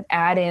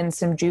add in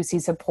some juicy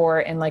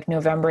support in like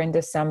November and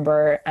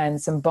December and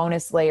some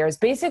bonus layers.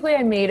 Basically,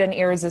 I made an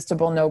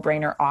irresistible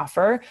no-brainer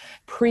offer,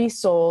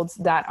 pre-sold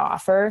that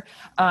offer,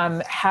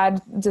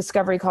 had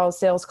discovery calls,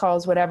 sales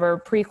calls, whatever,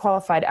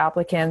 pre-qualified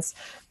applicants,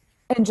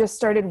 and just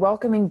started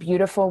welcoming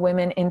beautiful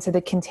women into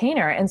the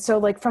container. And so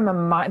like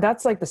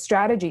that's like the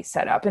strategy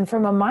setup. And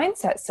from a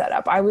mindset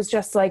setup, I was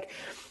just like,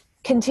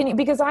 continue,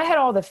 because I had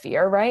all the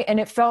fear, right? And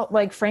it felt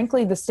like,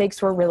 frankly, the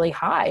stakes were really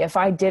high. If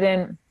I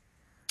didn't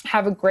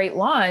have a great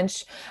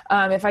launch,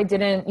 if I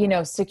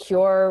didn't,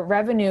 secure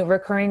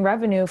recurring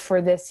revenue for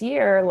this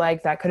year,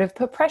 like that could have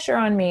put pressure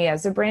on me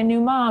as a brand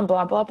new mom,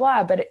 blah, blah,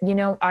 blah. But,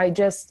 I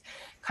just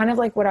kind of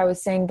like what I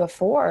was saying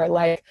before,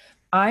 like,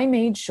 I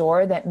made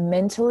sure that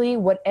mentally,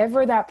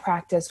 whatever that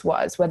practice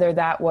was, whether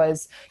that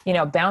was,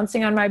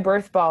 bouncing on my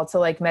birth ball to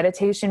like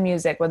meditation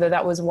music, whether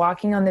that was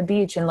walking on the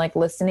beach and like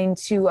listening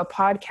to a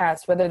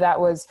podcast, whether that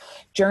was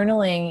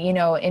journaling,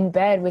 in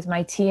bed with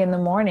my tea in the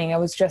morning, I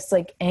was just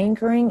like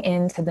anchoring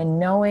into the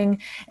knowing.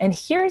 And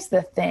here's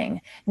the thing,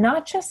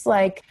 not just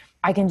like,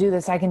 I can do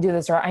this,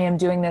 or I am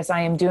doing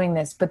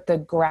this, but the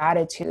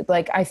gratitude.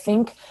 Like, I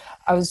think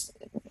I was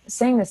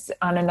saying this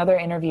on another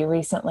interview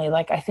recently,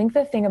 like, I think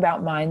the thing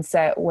about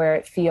mindset where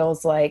it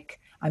feels like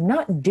I'm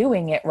not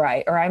doing it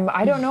right, or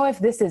I don't know if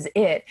this is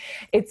it.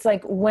 It's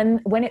like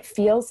when it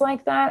feels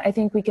like that, I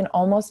think we can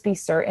almost be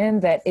certain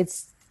that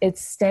it's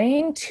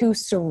staying too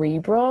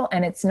cerebral,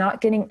 and it's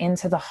not getting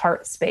into the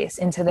heart space,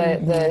 into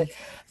the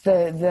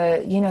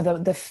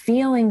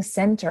feeling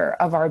center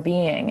of our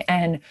being.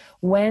 And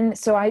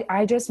so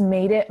I just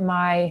made it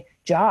my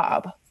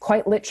job,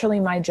 quite literally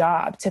my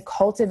job, to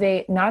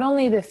cultivate not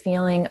only the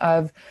feeling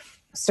of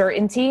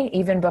certainty,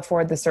 even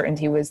before the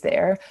certainty was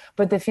there,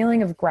 but the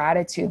feeling of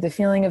gratitude, the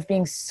feeling of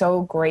being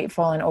so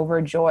grateful and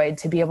overjoyed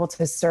to be able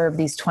to serve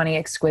these 20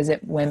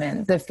 exquisite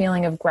women, the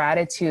feeling of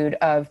gratitude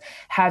of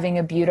having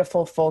a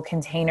beautiful full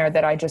container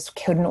that I just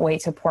couldn't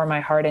wait to pour my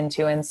heart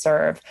into and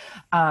serve,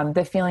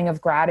 the feeling of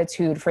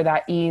gratitude for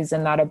that ease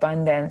and that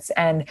abundance.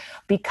 And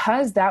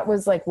because that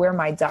was like where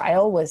my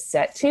dial was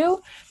set to,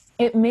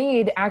 it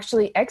made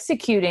actually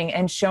executing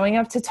and showing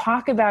up to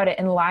talk about it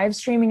and live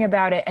streaming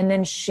about it and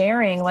then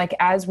sharing, like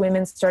as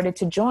women started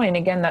to join,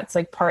 again, that's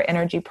like part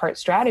energy, part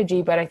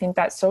strategy. But I think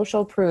that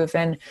social proof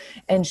and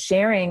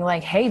sharing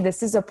like, hey,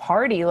 this is a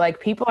party, like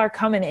people are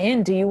coming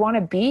in. Do you want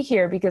to be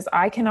here? Because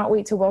I cannot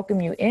wait to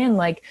welcome you in.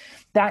 Like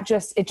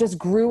it just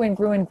grew and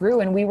grew and grew.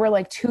 And we were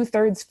like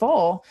 2/3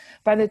 full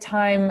by the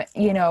time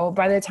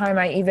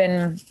I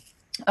even,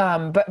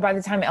 but by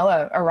the time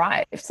Ella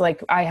arrived,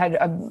 like I had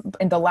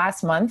in the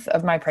last month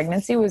of my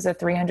pregnancy was a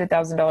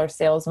 $300,000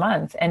 sales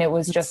month. And it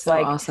was just so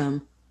like,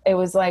 awesome. It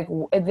was like,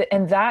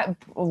 and that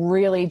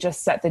really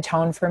just set the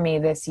tone for me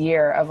this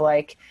year of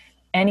like,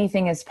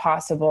 anything is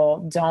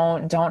possible.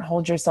 Don't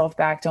hold yourself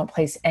back. Don't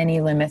place any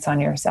limits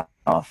on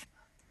yourself.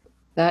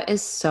 That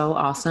is so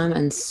awesome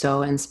and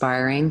so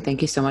inspiring.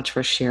 Thank you so much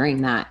for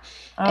sharing that.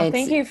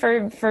 Thank you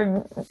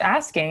for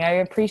asking. I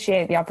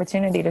appreciate the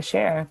opportunity to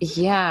share.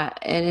 Yeah,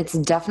 and it's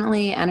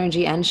definitely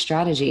energy and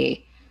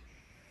strategy.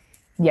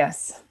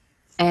 Yes.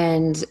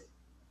 And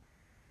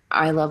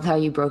I love how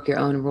you broke your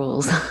own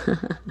rules.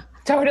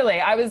 Totally.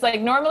 I was like,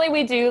 normally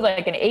we do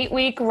like an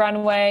 8-week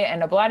runway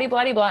and a blah,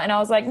 blah, blah. And I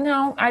was like,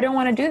 no, I don't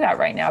want to do that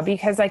right now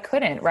because I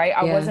couldn't, right?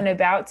 I wasn't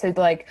about to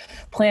like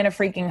plan a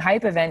freaking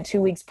hype event 2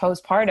 weeks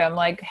postpartum,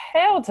 like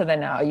hell to the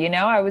no,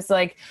 I was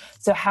like,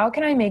 so how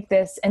can I make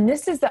this? And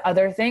this is the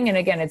other thing. And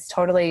again, it's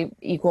totally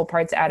equal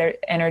parts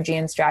energy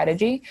and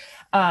strategy.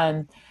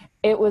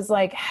 It was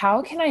like,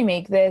 how can I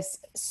make this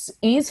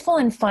easeful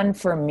and fun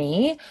for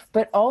me,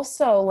 but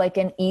also like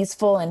an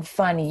easeful and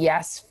fun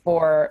yes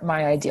for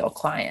my ideal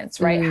clients,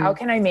 right? How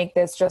can I make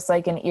this just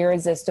like an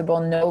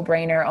irresistible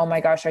no-brainer, oh my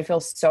gosh, I feel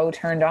so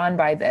turned on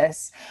by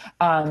this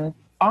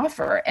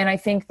offer? And I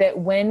think that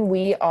when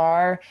we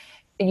are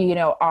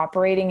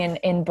operating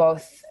in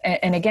both,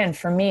 and again,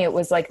 for me, it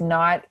was like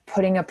not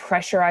putting a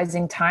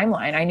pressurizing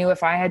timeline. I knew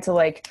if I had to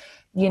like,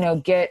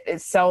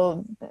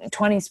 sell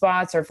 20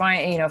 spots or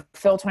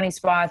fill 20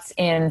 spots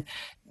in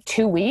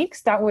 2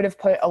 weeks, that would have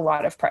put a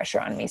lot of pressure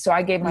on me. So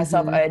I gave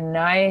myself a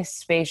nice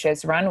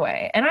spacious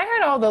runway. And I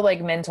had all the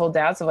like mental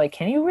doubts of like,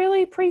 can you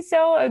really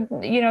pre-sell a,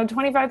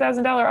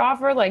 $25,000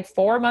 offer like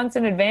 4 months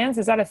in advance?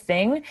 Is that a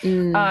thing?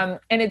 And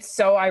it's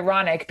so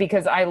ironic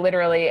because I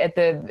literally at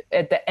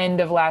the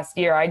end of last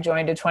year, I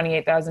joined a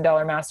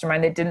 $28,000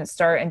 mastermind that didn't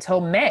start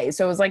until May.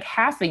 So it was like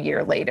half a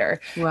year later.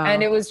 Wow.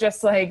 And it was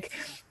just like,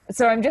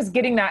 so I'm just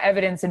getting that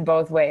evidence in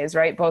both ways,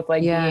 right? Both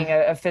like being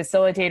a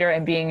facilitator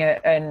and being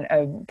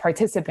a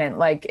participant.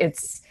 Like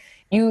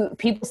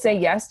people say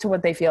yes to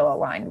what they feel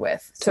aligned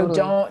with. So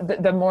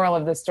the moral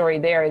of the story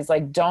there is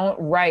like, don't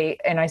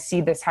write. And I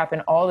see this happen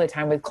all the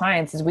time with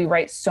clients is we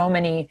write so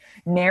many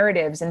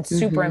narratives and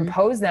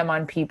superimpose them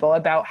on people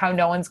about how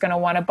no one's going to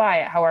want to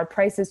buy it, how our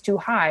price is too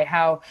high,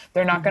 how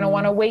they're not going to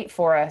want to wait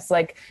for us.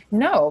 Like,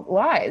 no,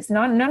 lies.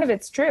 None of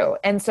it's true.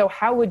 And so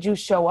how would you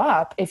show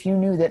up if you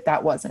knew that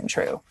that wasn't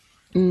true?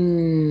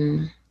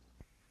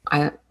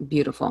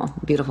 Beautiful,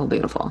 beautiful,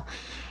 beautiful.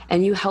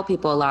 And you help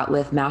people a lot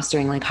with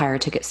mastering like higher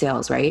ticket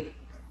sales, right?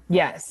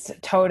 Yes,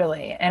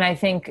 totally. And I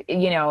think,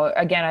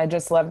 again, I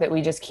just love that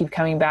we just keep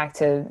coming back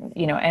to,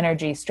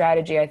 energy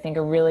strategy. I think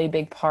a really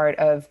big part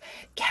of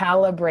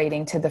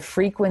calibrating to the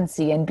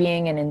frequency and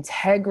being in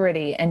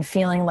integrity and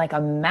feeling like a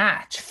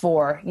match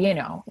for,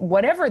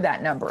 whatever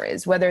that number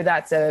is, whether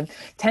that's a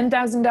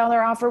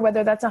 $10,000 offer,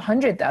 whether that's a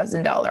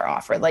 $100,000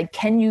 offer, like,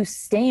 can you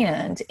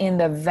stand in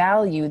the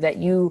value that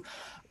you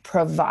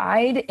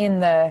provide in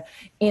the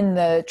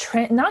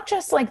not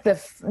just like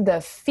the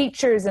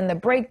features and the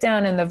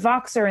breakdown and the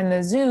Voxer and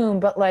the Zoom,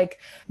 but like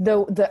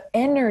the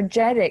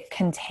energetic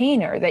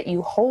container that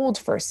you hold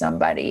for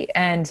somebody.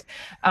 And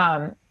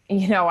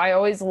I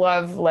always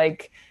love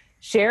like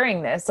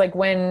sharing this, like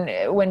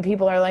when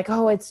people are like,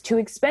 oh, it's too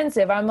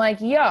expensive. I'm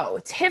like, yo,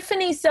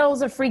 Tiffany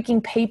sells a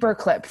freaking paper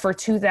clip for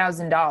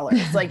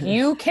 $2,000. Like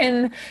you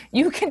can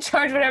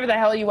charge whatever the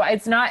hell you want.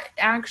 It's not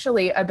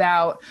actually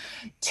about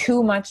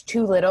too much,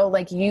 too little.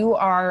 Like you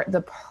are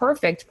the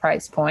perfect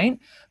price point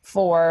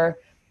for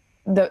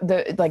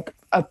the like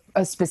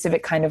a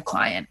specific kind of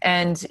client.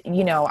 And,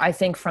 I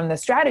think from the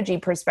strategy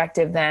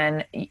perspective,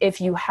 then if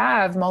you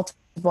have multiple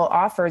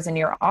offers in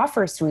your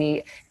offer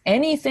suite,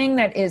 anything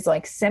that is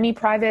like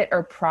semi-private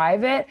or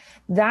private,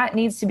 that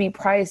needs to be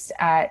priced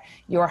at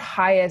your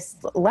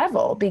highest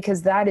level,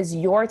 because that is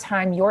your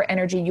time, your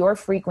energy, your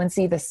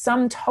frequency, the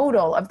sum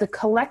total of the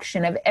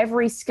collection of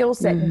every skill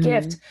set,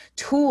 gift,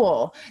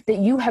 tool that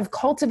you have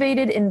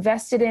cultivated,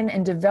 invested in,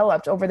 and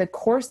developed over the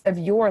course of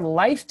your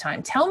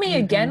lifetime. Tell me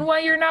again why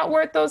you're not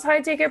worth those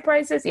high ticket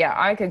prices. Yeah,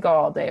 I could go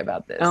all day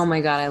about this. Oh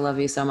my God, I love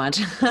you so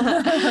much.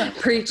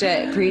 Preach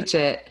it, preach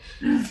it.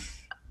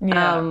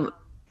 Yeah.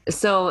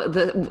 So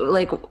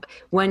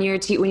when you're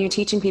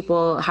teaching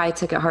people high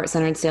ticket heart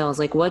centered sales,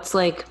 what's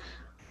the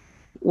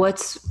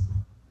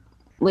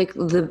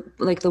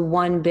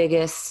one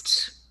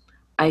biggest,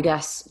 I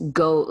guess,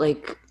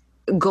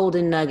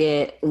 golden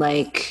nugget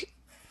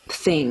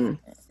thing?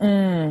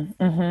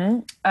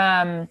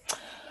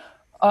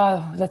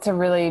 Oh, that's a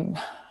really,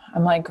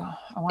 I'm like, oh,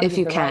 I want to If get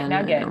you the right can,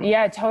 nugget.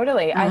 Yeah,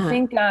 totally. I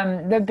think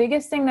the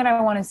biggest thing that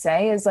I want to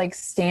say is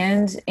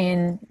stand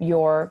in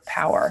your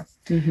power.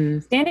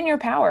 Stand in your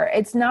power.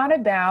 It's not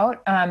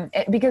about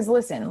because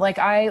listen, like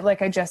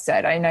I just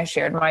said, and I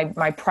shared,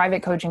 my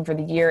private coaching for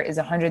the year is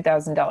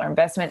 $100,000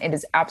 investment. It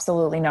is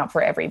absolutely not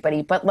for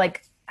everybody, but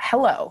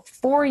hello,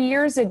 4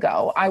 years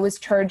ago, I was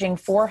charging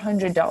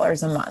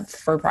 $400 a month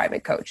for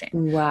private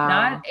coaching. Wow.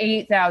 Not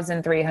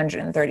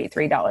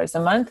 $8,333 a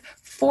month,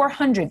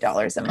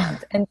 $400 a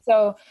month. And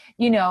so,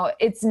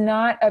 it's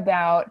not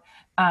about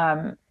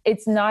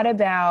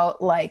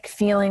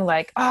feeling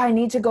oh, I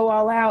need to go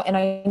all out and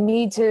I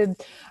need to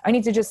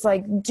just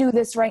do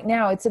this right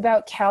now. It's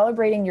about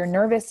calibrating your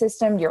nervous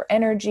system, your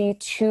energy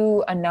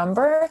to a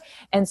number,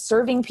 and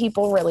serving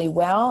people really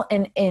well,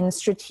 and in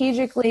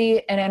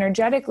strategically and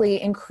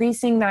energetically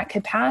increasing that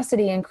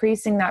capacity,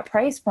 increasing that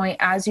price point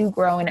as you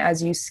grow and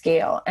as you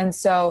scale. And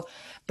so,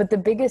 but the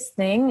biggest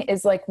thing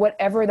is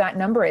whatever that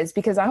number is,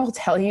 because I will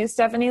tell you,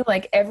 Stephanie,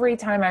 every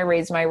time I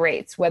raised my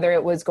rates, whether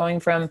it was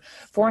going from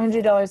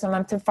 $400 a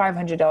month to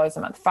 $500 a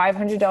month,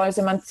 $500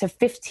 a month to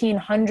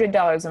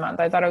 $1,500 a month,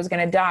 I thought I was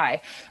going to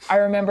die. I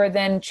remember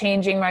then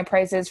changing my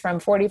prices from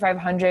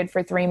 $4,500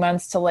 for 3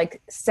 months to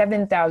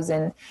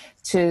 $7,000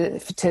 to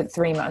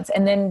 3 months,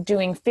 and then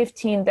doing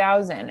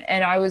 $15,000.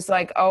 And I was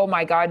oh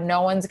my God,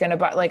 no one's going to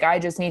buy, I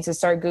just need to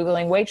start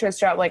Googling waitress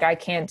job. I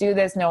can't do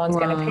this. No one's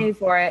going to pay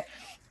for it.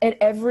 At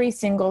every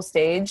single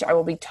stage, I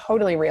will be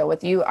totally real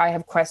with you, I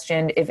have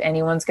questioned if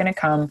anyone's going to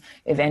come,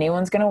 if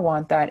anyone's going to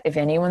want that, if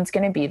anyone's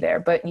going to be there.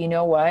 But you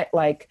know what?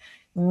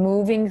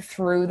 Moving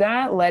through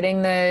that,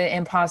 letting the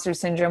imposter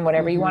syndrome,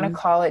 whatever you want to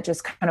call it,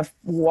 just kind of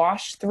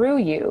wash through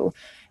you,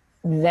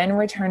 then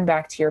return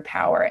back to your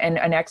power. And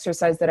an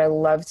exercise that I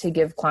love to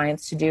give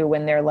clients to do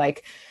when they're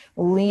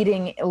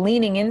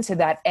leaning into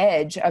that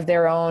edge of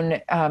their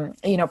own,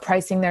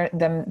 pricing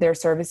their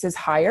services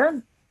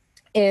higher,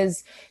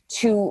 is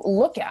to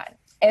look at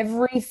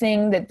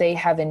everything that they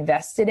have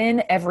invested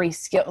in, every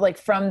skill,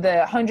 from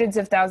the hundreds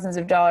of thousands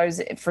of dollars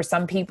for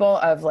some people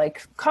of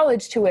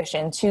college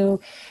tuition to,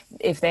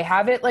 if they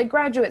have it,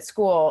 graduate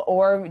school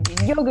or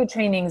yoga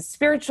trainings,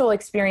 spiritual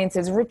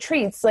experiences,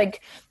 retreats,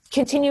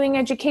 continuing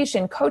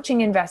education,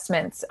 coaching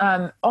investments,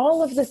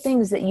 all of the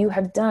things that you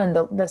have done,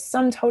 the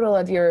sum total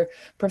of your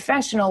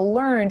professional,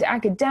 learned,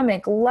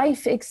 academic,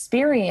 life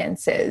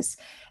experiences,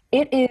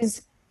 it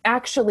is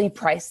actually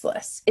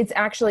priceless. It's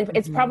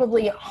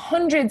probably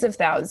hundreds of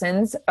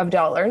thousands of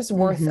dollars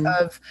worth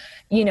of,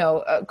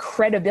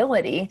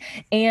 credibility.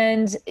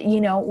 And,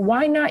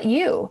 why not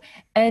you?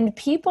 And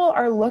people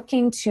are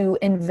looking to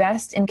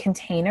invest in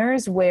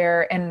containers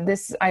where, and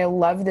this, I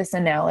love this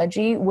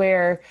analogy,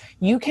 where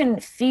you can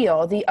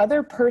feel the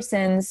other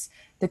person's,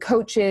 the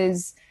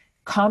coach's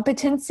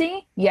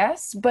competency,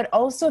 yes, but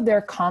also their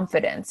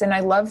confidence. And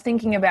I love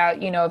thinking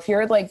about, if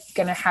you're going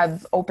to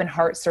have open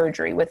heart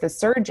surgery with a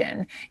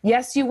surgeon,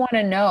 yes, you want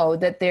to know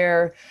that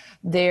they're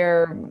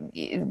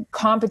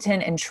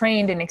competent and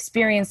trained and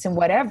experienced and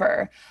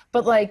whatever,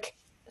 but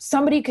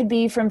somebody could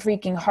be from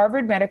freaking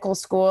Harvard Medical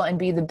School and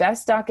be the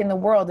best doc in the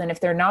world. And if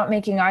they're not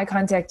making eye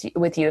contact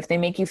with you, if they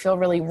make you feel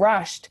really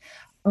rushed,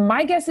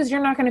 my guess is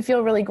you're not going to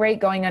feel really great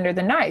going under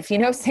the knife.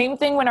 Same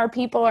thing when our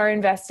people are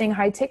investing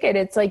high ticket.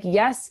 It's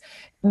yes,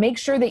 make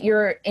sure that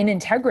you're in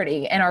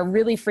integrity and are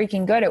really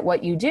freaking good at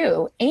what you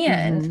do.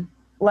 And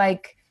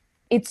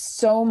it's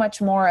so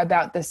much more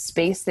about the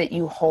space that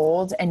you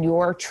hold and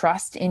your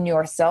trust in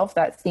yourself.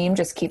 That theme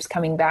just keeps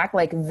coming back.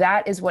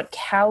 That is what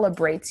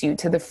calibrates you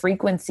to the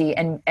frequency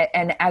and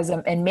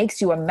makes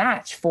you a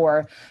match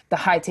for the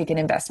high ticket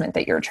investment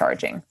that you're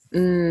charging.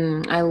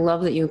 I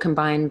love that you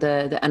combine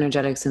the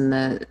energetics and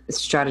the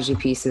strategy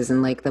pieces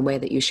and the way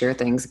that you share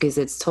things, because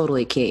it's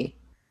totally key.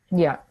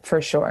 Yeah,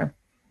 for sure.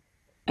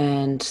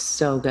 And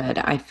so good.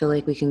 I feel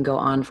like we can go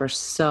on for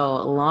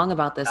so long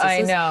about this.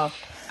 I know.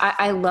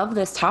 I love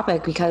this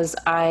topic because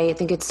I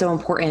think it's so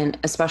important,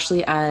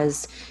 especially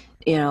as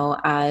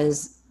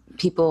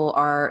people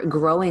are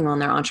growing on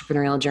their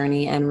entrepreneurial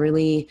journey and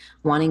really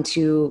wanting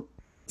to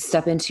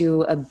step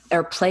into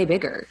or play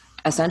bigger,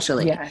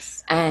 essentially.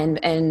 Yes.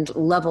 And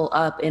level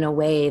up in a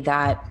way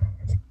that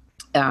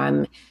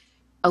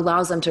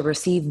allows them to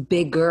receive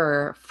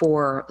bigger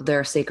for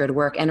their sacred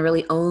work and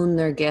really own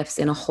their gifts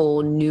in a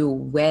whole new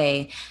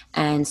way.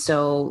 And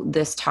so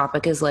this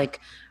topic is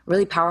like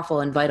really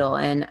powerful and vital.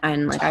 And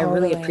like, I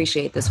really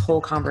appreciate this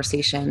whole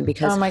conversation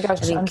because oh my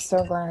gosh, I'm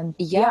so glad.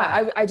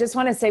 Yeah. I just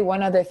want to say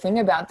one other thing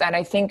about that.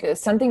 I think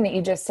something that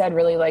you just said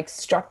really like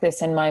struck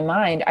this in my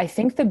mind. I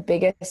think the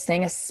biggest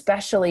thing,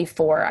 especially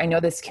for, I know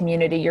this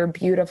community, your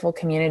beautiful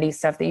community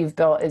stuff that you've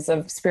built is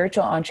of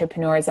spiritual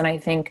entrepreneurs. And I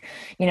think,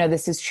 you know,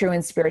 this is true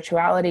in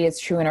spirituality.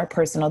 It's true in our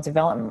personal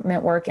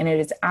development work. And it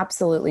is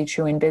absolutely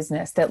true in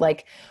business that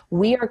like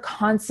we are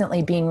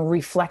constantly being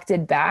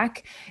reflected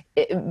back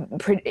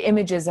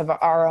images of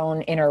our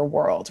own inner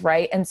world,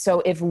 right? And so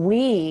if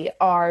we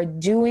are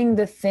doing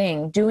the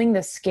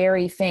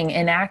scary thing,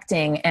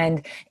 enacting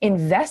and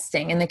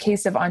investing in the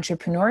case of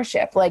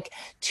entrepreneurship, like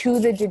to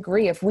the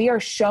degree, if we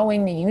are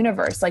showing the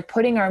universe, like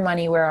putting our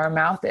money where our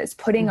mouth is,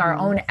 putting our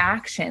own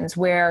actions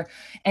where,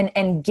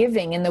 and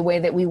giving in the way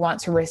that we want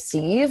to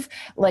receive,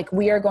 like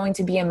we are going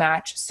to be a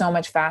match so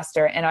much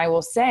faster. And I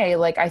will say,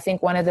 like, I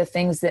think one of the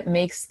things that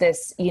makes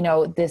this, you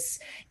know, this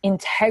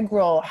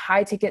integral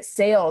high ticket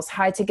sales,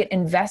 high ticket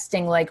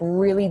investing, like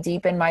really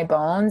deep in my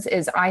bones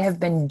is I have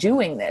been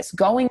doing this,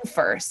 going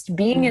first,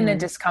 being in the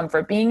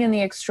discomfort, being in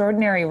the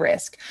extraordinary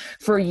risk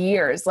for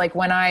years. Like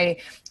when I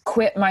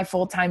quit my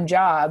full-time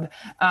job,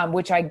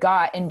 which I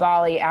got in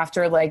Bali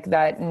after like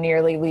that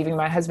nearly leaving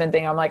my husband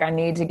thing. I'm like, I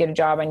need to get a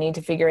job. I need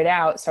to figure it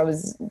out. So I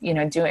was, you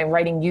know,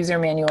 writing user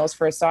manuals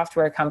for a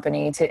software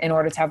company in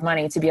order to have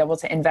money to be able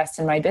to invest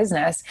in my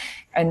business,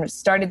 and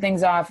started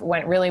things off,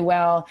 went really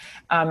well,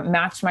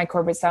 matched my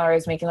corporate salary. I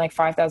was making like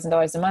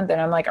 $5,000 a month. And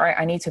I'm like, all right,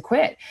 I need to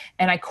quit.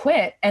 And I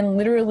quit. And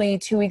literally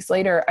 2 weeks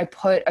later, I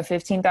put a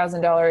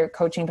 $15,000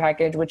 coaching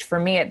package, which for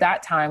me at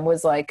that time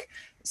was like,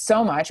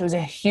 so much. It was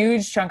a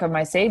huge chunk of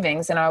my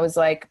savings. And I was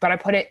like, but I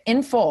put it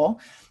in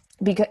full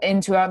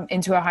into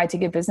a high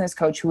ticket business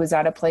coach who was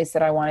at a place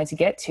that I wanted to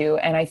get to.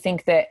 And I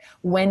think that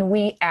when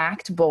we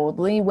act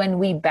boldly, when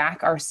we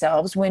back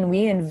ourselves, when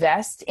we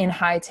invest in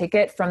high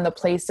ticket from the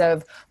place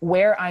of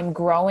where I'm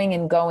growing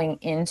and going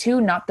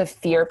into, not the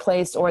fear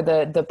place or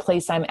the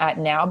place I'm at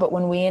now, but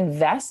when we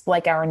invest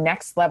like our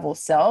next level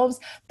selves,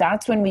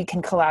 that's when we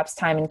can collapse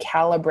time and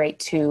calibrate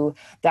to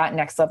that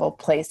next level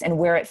place, and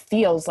where it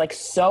feels like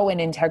so in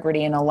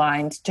integrity and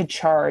aligned to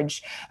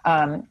charge,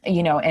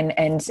 you know,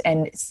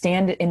 and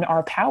stand in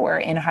our power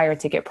in higher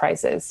ticket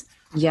prices.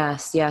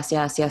 Yes. I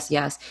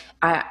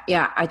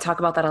talk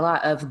about that a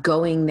lot, of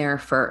going there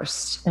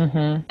first.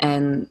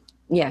 And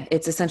yeah,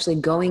 it's essentially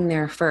going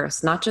there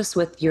first, not just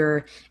with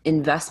your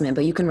investment,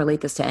 but you can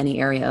relate this to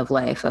any area of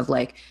life, of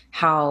like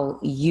how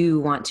you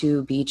want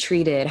to be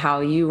treated, how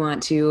you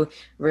want to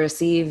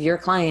receive your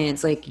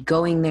clients, like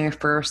going there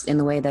first in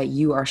the way that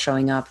you are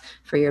showing up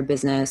for your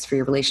business, for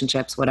your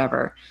relationships,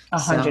 whatever.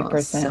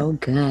 100%. So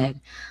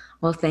good.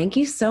 Well, thank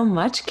you so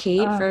much,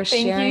 Kate, for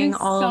sharing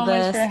all of this.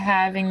 Thank you so much for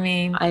having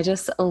me. I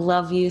just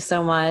love you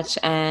so much,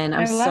 and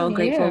I'm so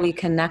grateful we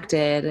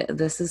connected.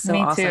 This is so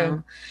awesome. Me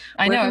too.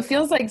 I know, it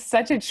feels like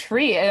such a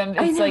treat.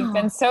 It's like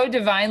been so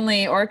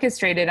divinely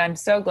orchestrated. I'm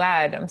so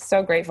glad. I'm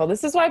so grateful.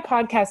 This is why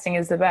podcasting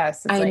is the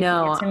best. It's I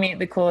know. You get to meet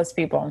the coolest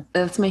people.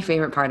 That's my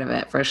favorite part of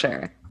it, for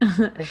sure.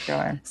 For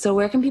sure. So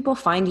where can people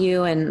find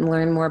you and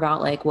learn more about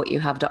like what you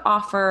have to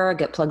offer,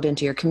 get plugged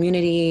into your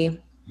community?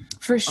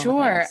 For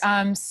sure.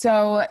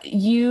 So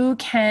you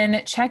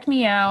can check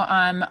me out.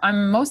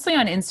 I'm mostly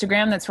on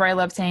Instagram. That's where I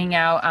love to hang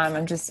out.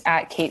 I'm just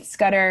at Kate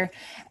Scudder,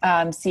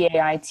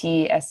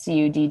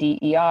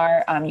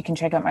 CaitScudder. You can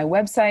check out my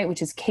website,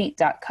 which is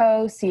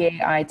kate.co,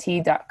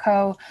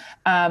 CAIT.co.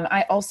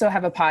 I also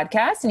have a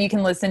podcast, and you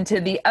can listen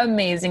to the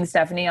amazing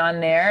Stephanie on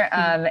there.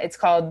 It's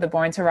called the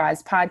Born to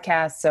Rise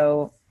podcast.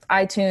 So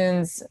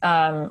iTunes,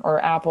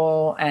 or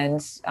Apple and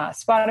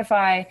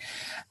Spotify.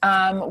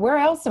 Where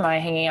else am I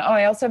hanging out? Oh,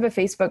 I also have a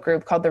Facebook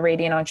group called The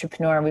Radiant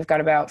Entrepreneur. We've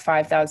got about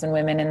 5,000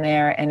 women in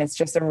there, and it's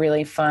just a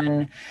really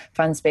fun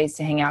space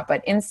to hang out.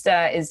 But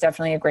Insta is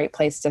definitely a great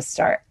place to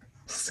start.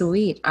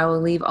 Sweet. I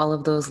will leave all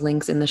of those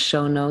links in the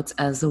show notes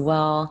as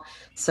well.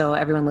 So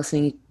everyone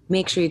listening,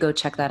 make sure you go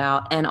check that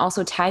out. And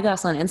also tag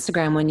us on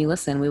Instagram when you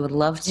listen. We would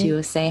love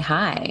to say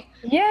hi.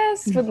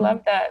 Yes, would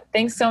love that.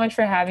 Thanks so much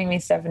for having me,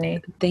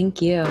 Stephanie.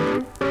 Thank you.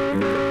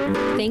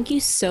 Thank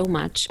you so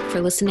much for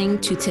listening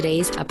to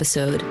today's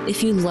episode.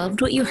 If you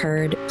loved what you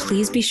heard,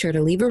 please be sure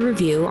to leave a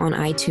review on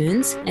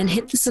iTunes and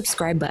hit the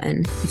subscribe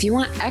button. If you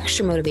want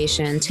extra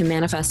motivation to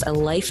manifest a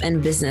life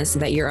and business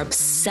that you're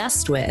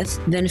obsessed with,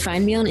 then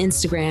find me on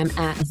Instagram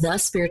at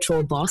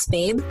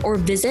thespiritualbossbabe or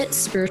visit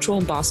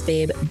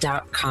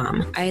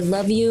spiritualbossbabe.com. I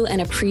love you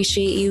and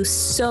appreciate you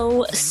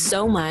so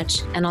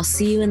much, and I'll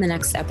see you in the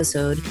next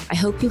episode. I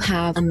hope you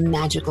have a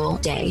magical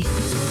day.